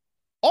remember,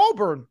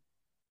 Auburn,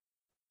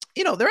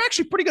 they're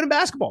actually pretty good in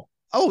basketball.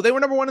 Oh, they were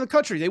number one in the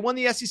country. They won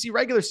the SEC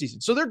regular season.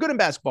 So they're good in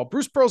basketball.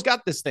 Bruce Pearl's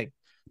got this thing.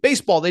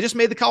 Baseball, they just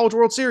made the College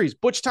World Series.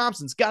 Butch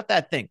Thompson's got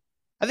that thing.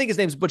 I think his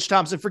name's Butch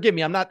Thompson. Forgive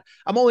me. I'm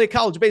only a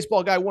college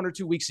baseball guy 1 or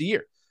 2 weeks a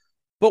year.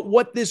 But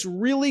what this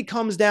really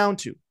comes down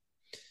to,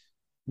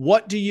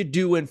 what do you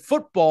do in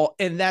football?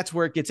 And that's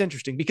where it gets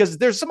interesting because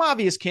there's some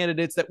obvious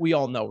candidates that we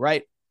all know,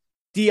 right?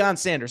 Deion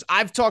Sanders.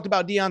 I've talked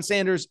about Deion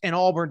Sanders and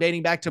Auburn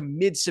dating back to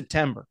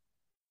mid-September.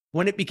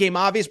 When it became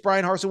obvious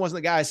Brian Harsin wasn't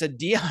the guy, I said,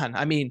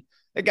 Deion,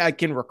 that guy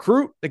can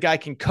recruit. The guy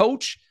can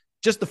coach.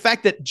 Just the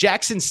fact that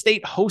Jackson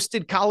State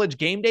hosted College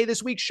Game Day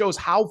this week shows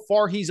how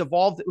far he's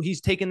evolved.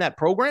 He's taken that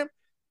program.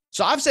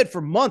 So I've said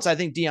for months, I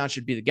think Deion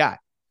should be the guy.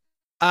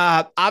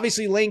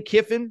 Obviously, Lane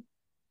Kiffin,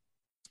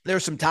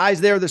 there's some ties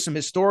there. There's some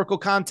historical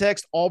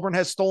context. Auburn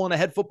has stolen a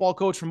head football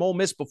coach from Ole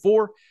Miss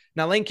before.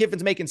 Now, Lane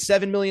Kiffin's making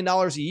 $7 million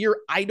a year.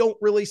 I don't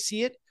really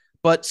see it,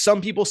 but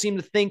some people seem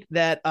to think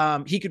that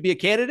he could be a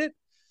candidate.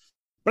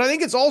 But I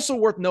think it's also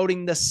worth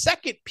noting the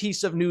second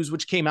piece of news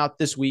which came out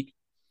this week,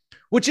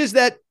 which is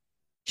that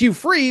Hugh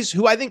Freeze,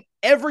 who I think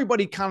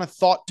everybody kind of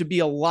thought to be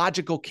a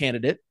logical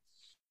candidate,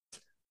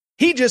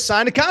 he just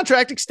signed a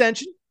contract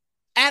extension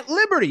at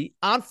Liberty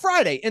on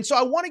Friday. And so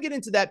I want to get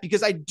into that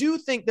because I do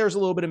think there's a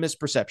little bit of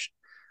misperception.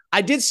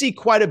 I did see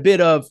quite a bit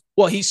of,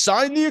 well, he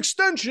signed the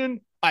extension.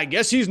 I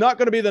guess he's not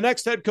going to be the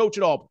next head coach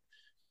at Auburn.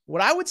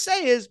 What I would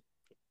say is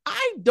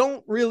I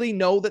don't really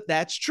know that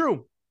that's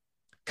true.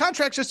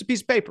 Contract's just a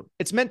piece of paper.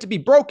 It's meant to be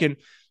broken.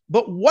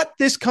 But what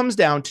this comes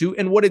down to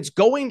and what it's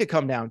going to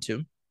come down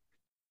to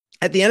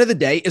at the end of the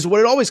day is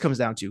what it always comes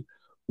down to.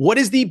 What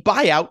is the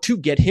buyout to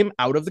get him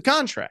out of the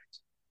contract?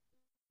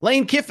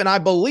 Lane Kiffin, I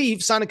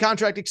believe, signed a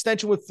contract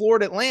extension with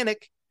Florida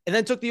Atlantic and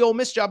then took the Ole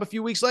Miss job a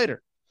few weeks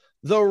later.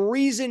 The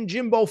reason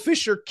Jimbo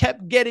Fisher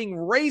kept getting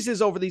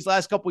raises over these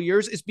last couple of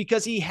years is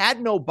because he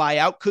had no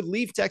buyout, could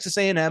leave Texas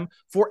A&M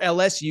for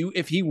LSU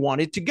if he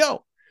wanted to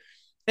go.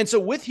 And so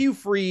with Hugh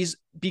Freeze,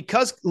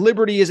 because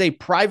Liberty is a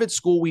private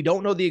school, we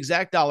don't know the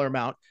exact dollar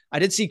amount. I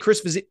did see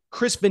Chris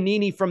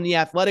Vanini from The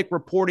Athletic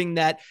reporting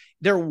that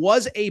there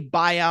was a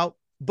buyout,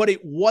 but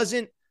it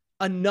wasn't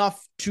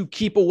enough to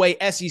keep away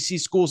SEC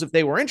schools if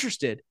they were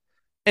interested.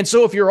 And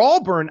so if you're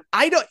Auburn,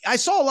 I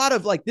saw a lot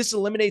of like, this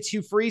eliminates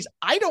Hugh Freeze.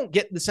 I don't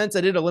get the sense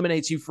that it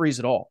eliminates Hugh Freeze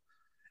at all.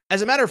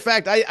 As a matter of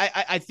fact,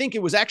 I think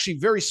it was actually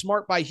very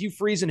smart by Hugh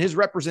Freeze and his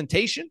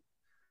representation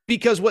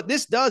Because what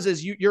this does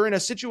is you're in a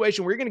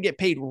situation where you're going to get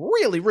paid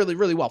really, really,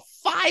 really well.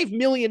 $5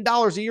 million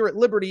a year at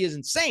Liberty is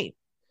insane.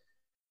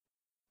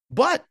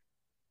 But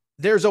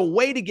there's a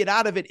way to get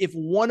out of it if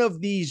one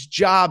of these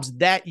jobs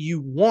that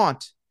you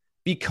want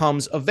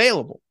becomes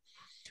available.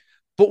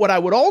 But what I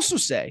would also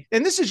say,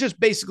 and this is just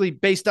basically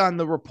based on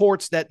the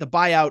reports that the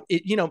buyout,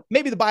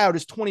 maybe the buyout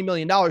is $20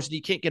 million and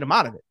you can't get him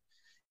out of it.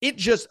 It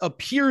just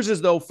appears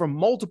as though from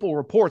multiple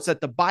reports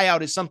that the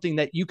buyout is something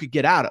that you could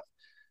get out of.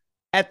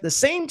 At the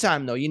same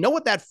time, though, you know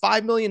what that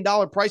 $5 million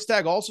price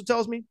tag also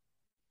tells me?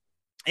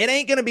 It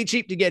ain't going to be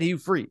cheap to get Hugh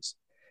Freeze.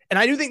 And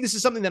I do think this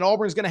is something that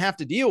Auburn's going to have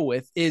to deal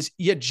with is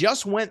you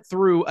just went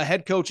through a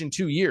head coach in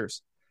 2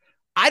 years.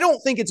 I don't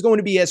think it's going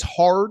to be as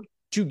hard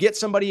to get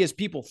somebody as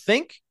people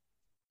think.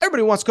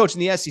 Everybody wants to coach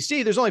in the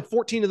SEC. There's only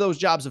 14 of those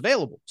jobs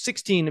available,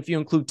 16 if you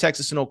include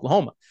Texas and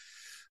Oklahoma.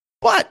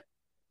 But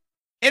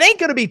it ain't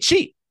going to be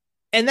cheap.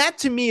 And that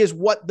to me is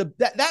what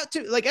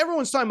like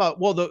everyone's talking about,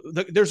 well,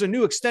 there's a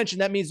new extension.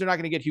 That means they're not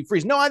going to get Hugh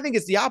Freeze. No, I think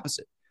it's the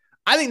opposite.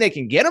 I think they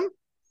can get him.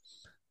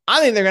 I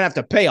think they're going to have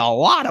to pay a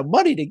lot of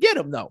money to get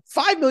him, though.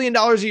 $5 million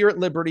a year at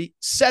Liberty,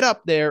 set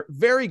up there,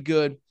 very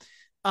good.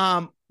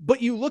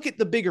 But you look at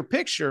the bigger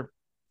picture.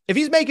 If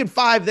he's making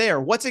 $5 there,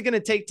 what's it going to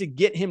take to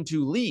get him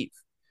to leave?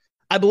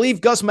 I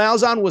believe Gus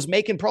Malzahn was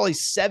making probably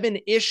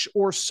 $7-ish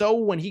or so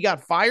when he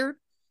got fired.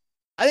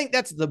 I think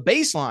that's the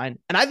baseline.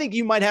 And I think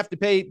you might have to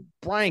pay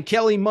Brian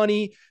Kelly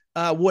money,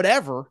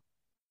 whatever,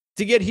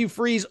 to get Hugh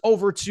Freeze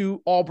over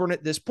to Auburn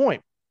at this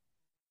point.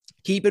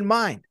 Keep in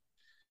mind,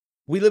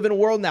 we live in a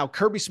world now.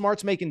 Kirby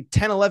Smart's making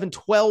 $10, $11,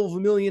 $12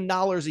 million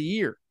a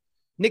year.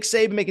 Nick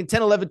Saban making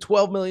 $10, $11,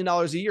 $12 million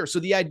a year. So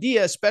the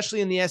idea,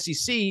 especially in the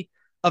SEC,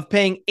 of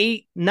paying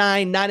 $8,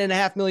 $9,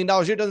 $9.5 million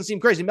a year doesn't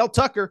seem crazy. Mel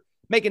Tucker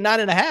making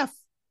 $9.5,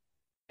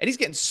 and he's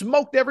getting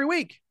smoked every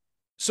week.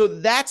 So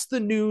that's the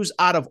news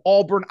out of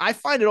Auburn. I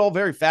find it all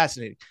very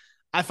fascinating.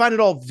 I find it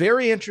all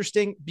very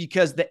interesting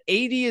because the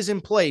AD is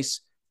in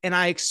place, and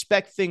I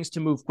expect things to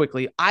move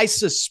quickly. I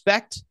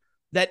suspect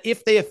that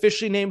if they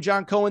officially name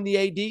John Cohen the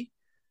AD,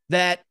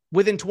 that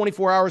within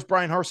 24 hours,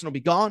 Brian Harsin will be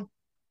gone,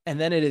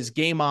 and then it is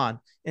game on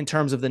in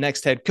terms of the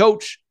next head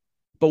coach.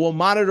 But we'll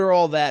monitor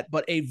all that.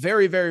 But a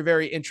very, very,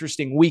 very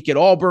interesting week at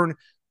Auburn.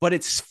 But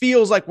it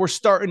feels like we're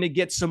starting to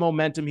get some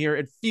momentum here.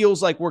 It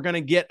feels like we're going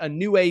to get a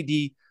new AD,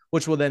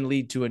 which will then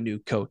lead to a new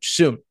coach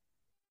soon.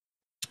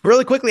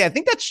 Really quickly, I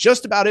think that's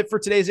just about it for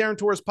today's Aaron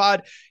Torres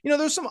pod.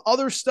 There's some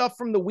other stuff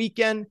from the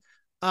weekend.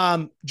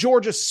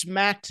 Georgia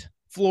smacked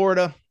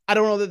Florida. I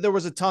don't know that there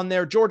was a ton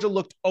there. Georgia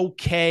looked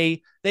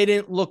okay. They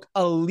didn't look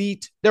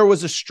elite. There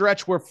was a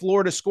stretch where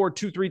Florida scored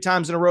 2-3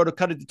 times in a row to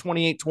cut it to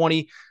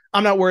 28-20.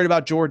 I'm not worried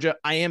about Georgia.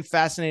 I am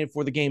fascinated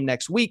for the game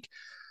next week.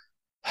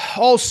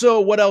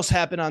 Also, what else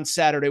happened on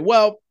Saturday?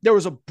 Well, there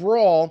was a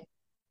brawl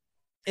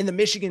in the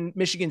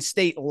Michigan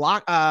State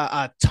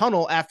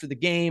tunnel after the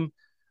game.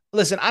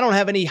 Listen, I don't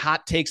have any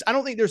hot takes. I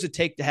don't think there's a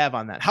take to have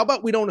on that. How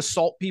about we don't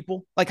assault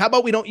people? Like, how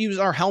about we don't use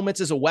our helmets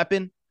as a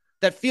weapon?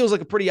 That feels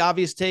like a pretty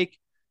obvious take.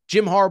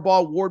 Jim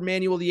Harbaugh, Ward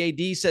Manuel,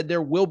 the AD, said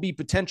there will be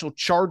potential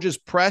charges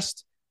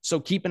pressed, so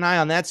keep an eye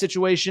on that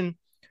situation.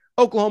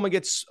 Oklahoma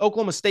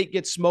State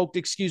gets smoked,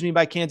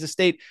 by Kansas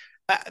State.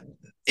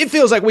 It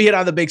feels like we hit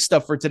on the big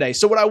stuff for today.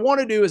 So what I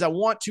want to do is I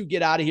want to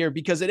get out of here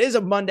because it is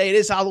a Monday. It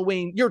is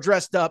Halloween. You're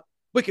dressed up,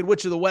 Wicked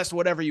Witch of the West,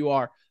 whatever you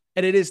are.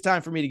 And it is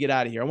time for me to get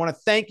out of here. I want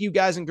to thank you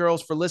guys and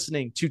girls for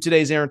listening to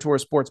today's Aaron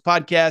Torres Sports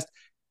Podcast.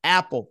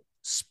 Apple,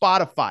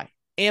 Spotify,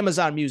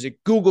 Amazon Music,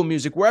 Google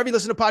Music, wherever you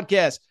listen to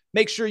podcasts,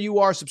 make sure you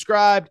are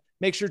subscribed.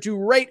 Make sure to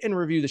rate and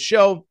review the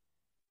show.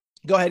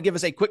 Go ahead, give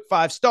us a quick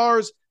 5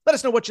 stars. Let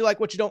us know what you like,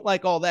 what you don't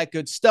like, all that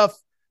good stuff.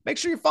 Make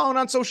sure you're following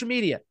on social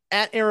media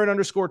at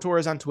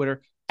Aaron_Torres on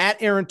Twitter,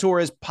 at Aaron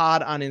Torres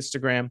Pod on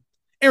Instagram,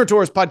 Aaron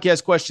Torres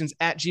Podcast Questions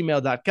at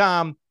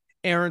gmail.com,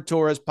 Aaron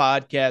Torres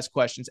Podcast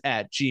Questions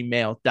at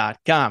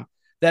gmail.com.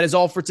 That is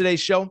all for today's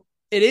show.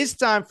 It is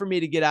time for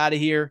me to get out of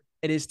here.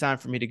 It is time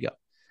for me to go.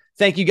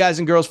 Thank you guys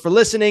and girls for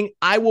listening.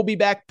 I will be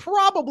back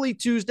probably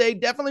Tuesday,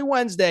 definitely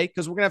Wednesday,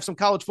 because we're going to have some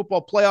college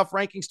football playoff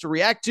rankings to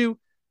react to.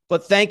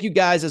 But thank you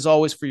guys, as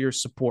always, for your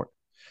support.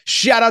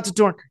 Shout out to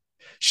Torker.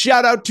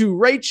 Shout out to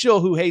Rachel,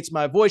 who hates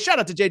my voice. Shout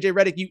out to JJ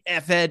Redick, you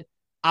F-head.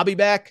 I'll be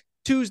back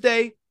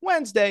Tuesday,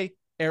 Wednesday,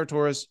 Aaron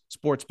Torres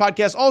Sports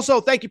Podcast.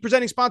 Also, thank you,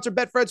 presenting sponsor,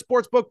 Betfred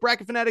Sportsbook,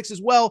 Bracket Fanatics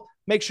as well.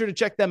 Make sure to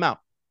check them out.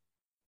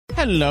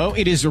 Hello,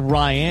 it is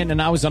Ryan,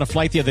 and I was on a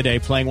flight the other day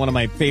playing one of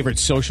my favorite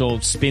social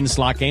spin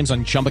slot games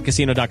on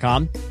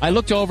ChumbaCasino.com. I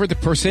looked over at the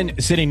person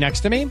sitting next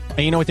to me, and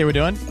you know what they were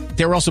doing?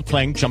 They were also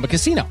playing Chumba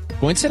Casino.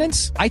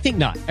 Coincidence? I think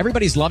not.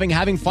 Everybody's loving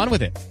having fun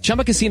with it.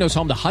 Chumba Casino is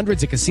home to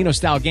hundreds of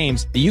casino-style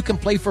games that you can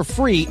play for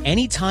free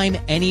anytime,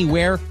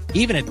 anywhere,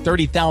 even at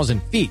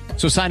 30,000 feet.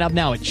 So sign up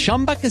now at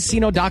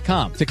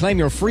ChumbaCasino.com to claim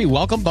your free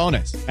welcome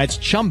bonus. That's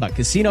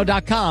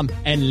ChumbaCasino.com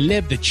and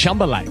live the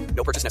Chumba life.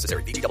 No purchase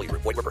necessary. VGW.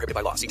 Void where prohibited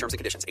by law. See terms and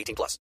conditions.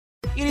 18+.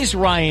 It is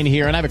Ryan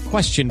here, and I have a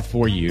question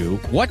for you.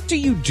 What do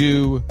you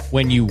do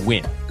when you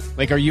win?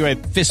 Like, are you a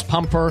fist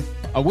pumper,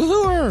 a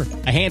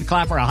woohooer, a hand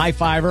clapper, a high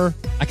fiver?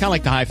 I kind of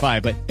like the high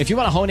five, but if you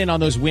want to hone in on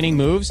those winning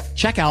moves,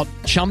 check out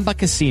Chumba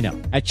Casino.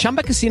 At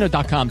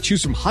ChumbaCasino.com,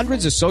 choose from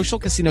hundreds of social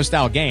casino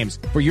style games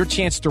for your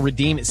chance to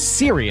redeem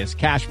serious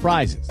cash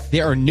prizes.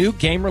 There are new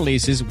game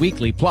releases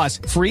weekly, plus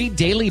free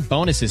daily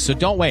bonuses. So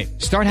don't wait.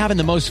 Start having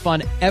the most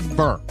fun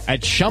ever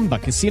at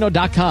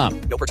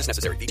ChumbaCasino.com. No purchase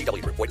necessary.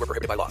 VGW Group. Void where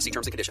prohibited by law. See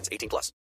terms and conditions. 18+.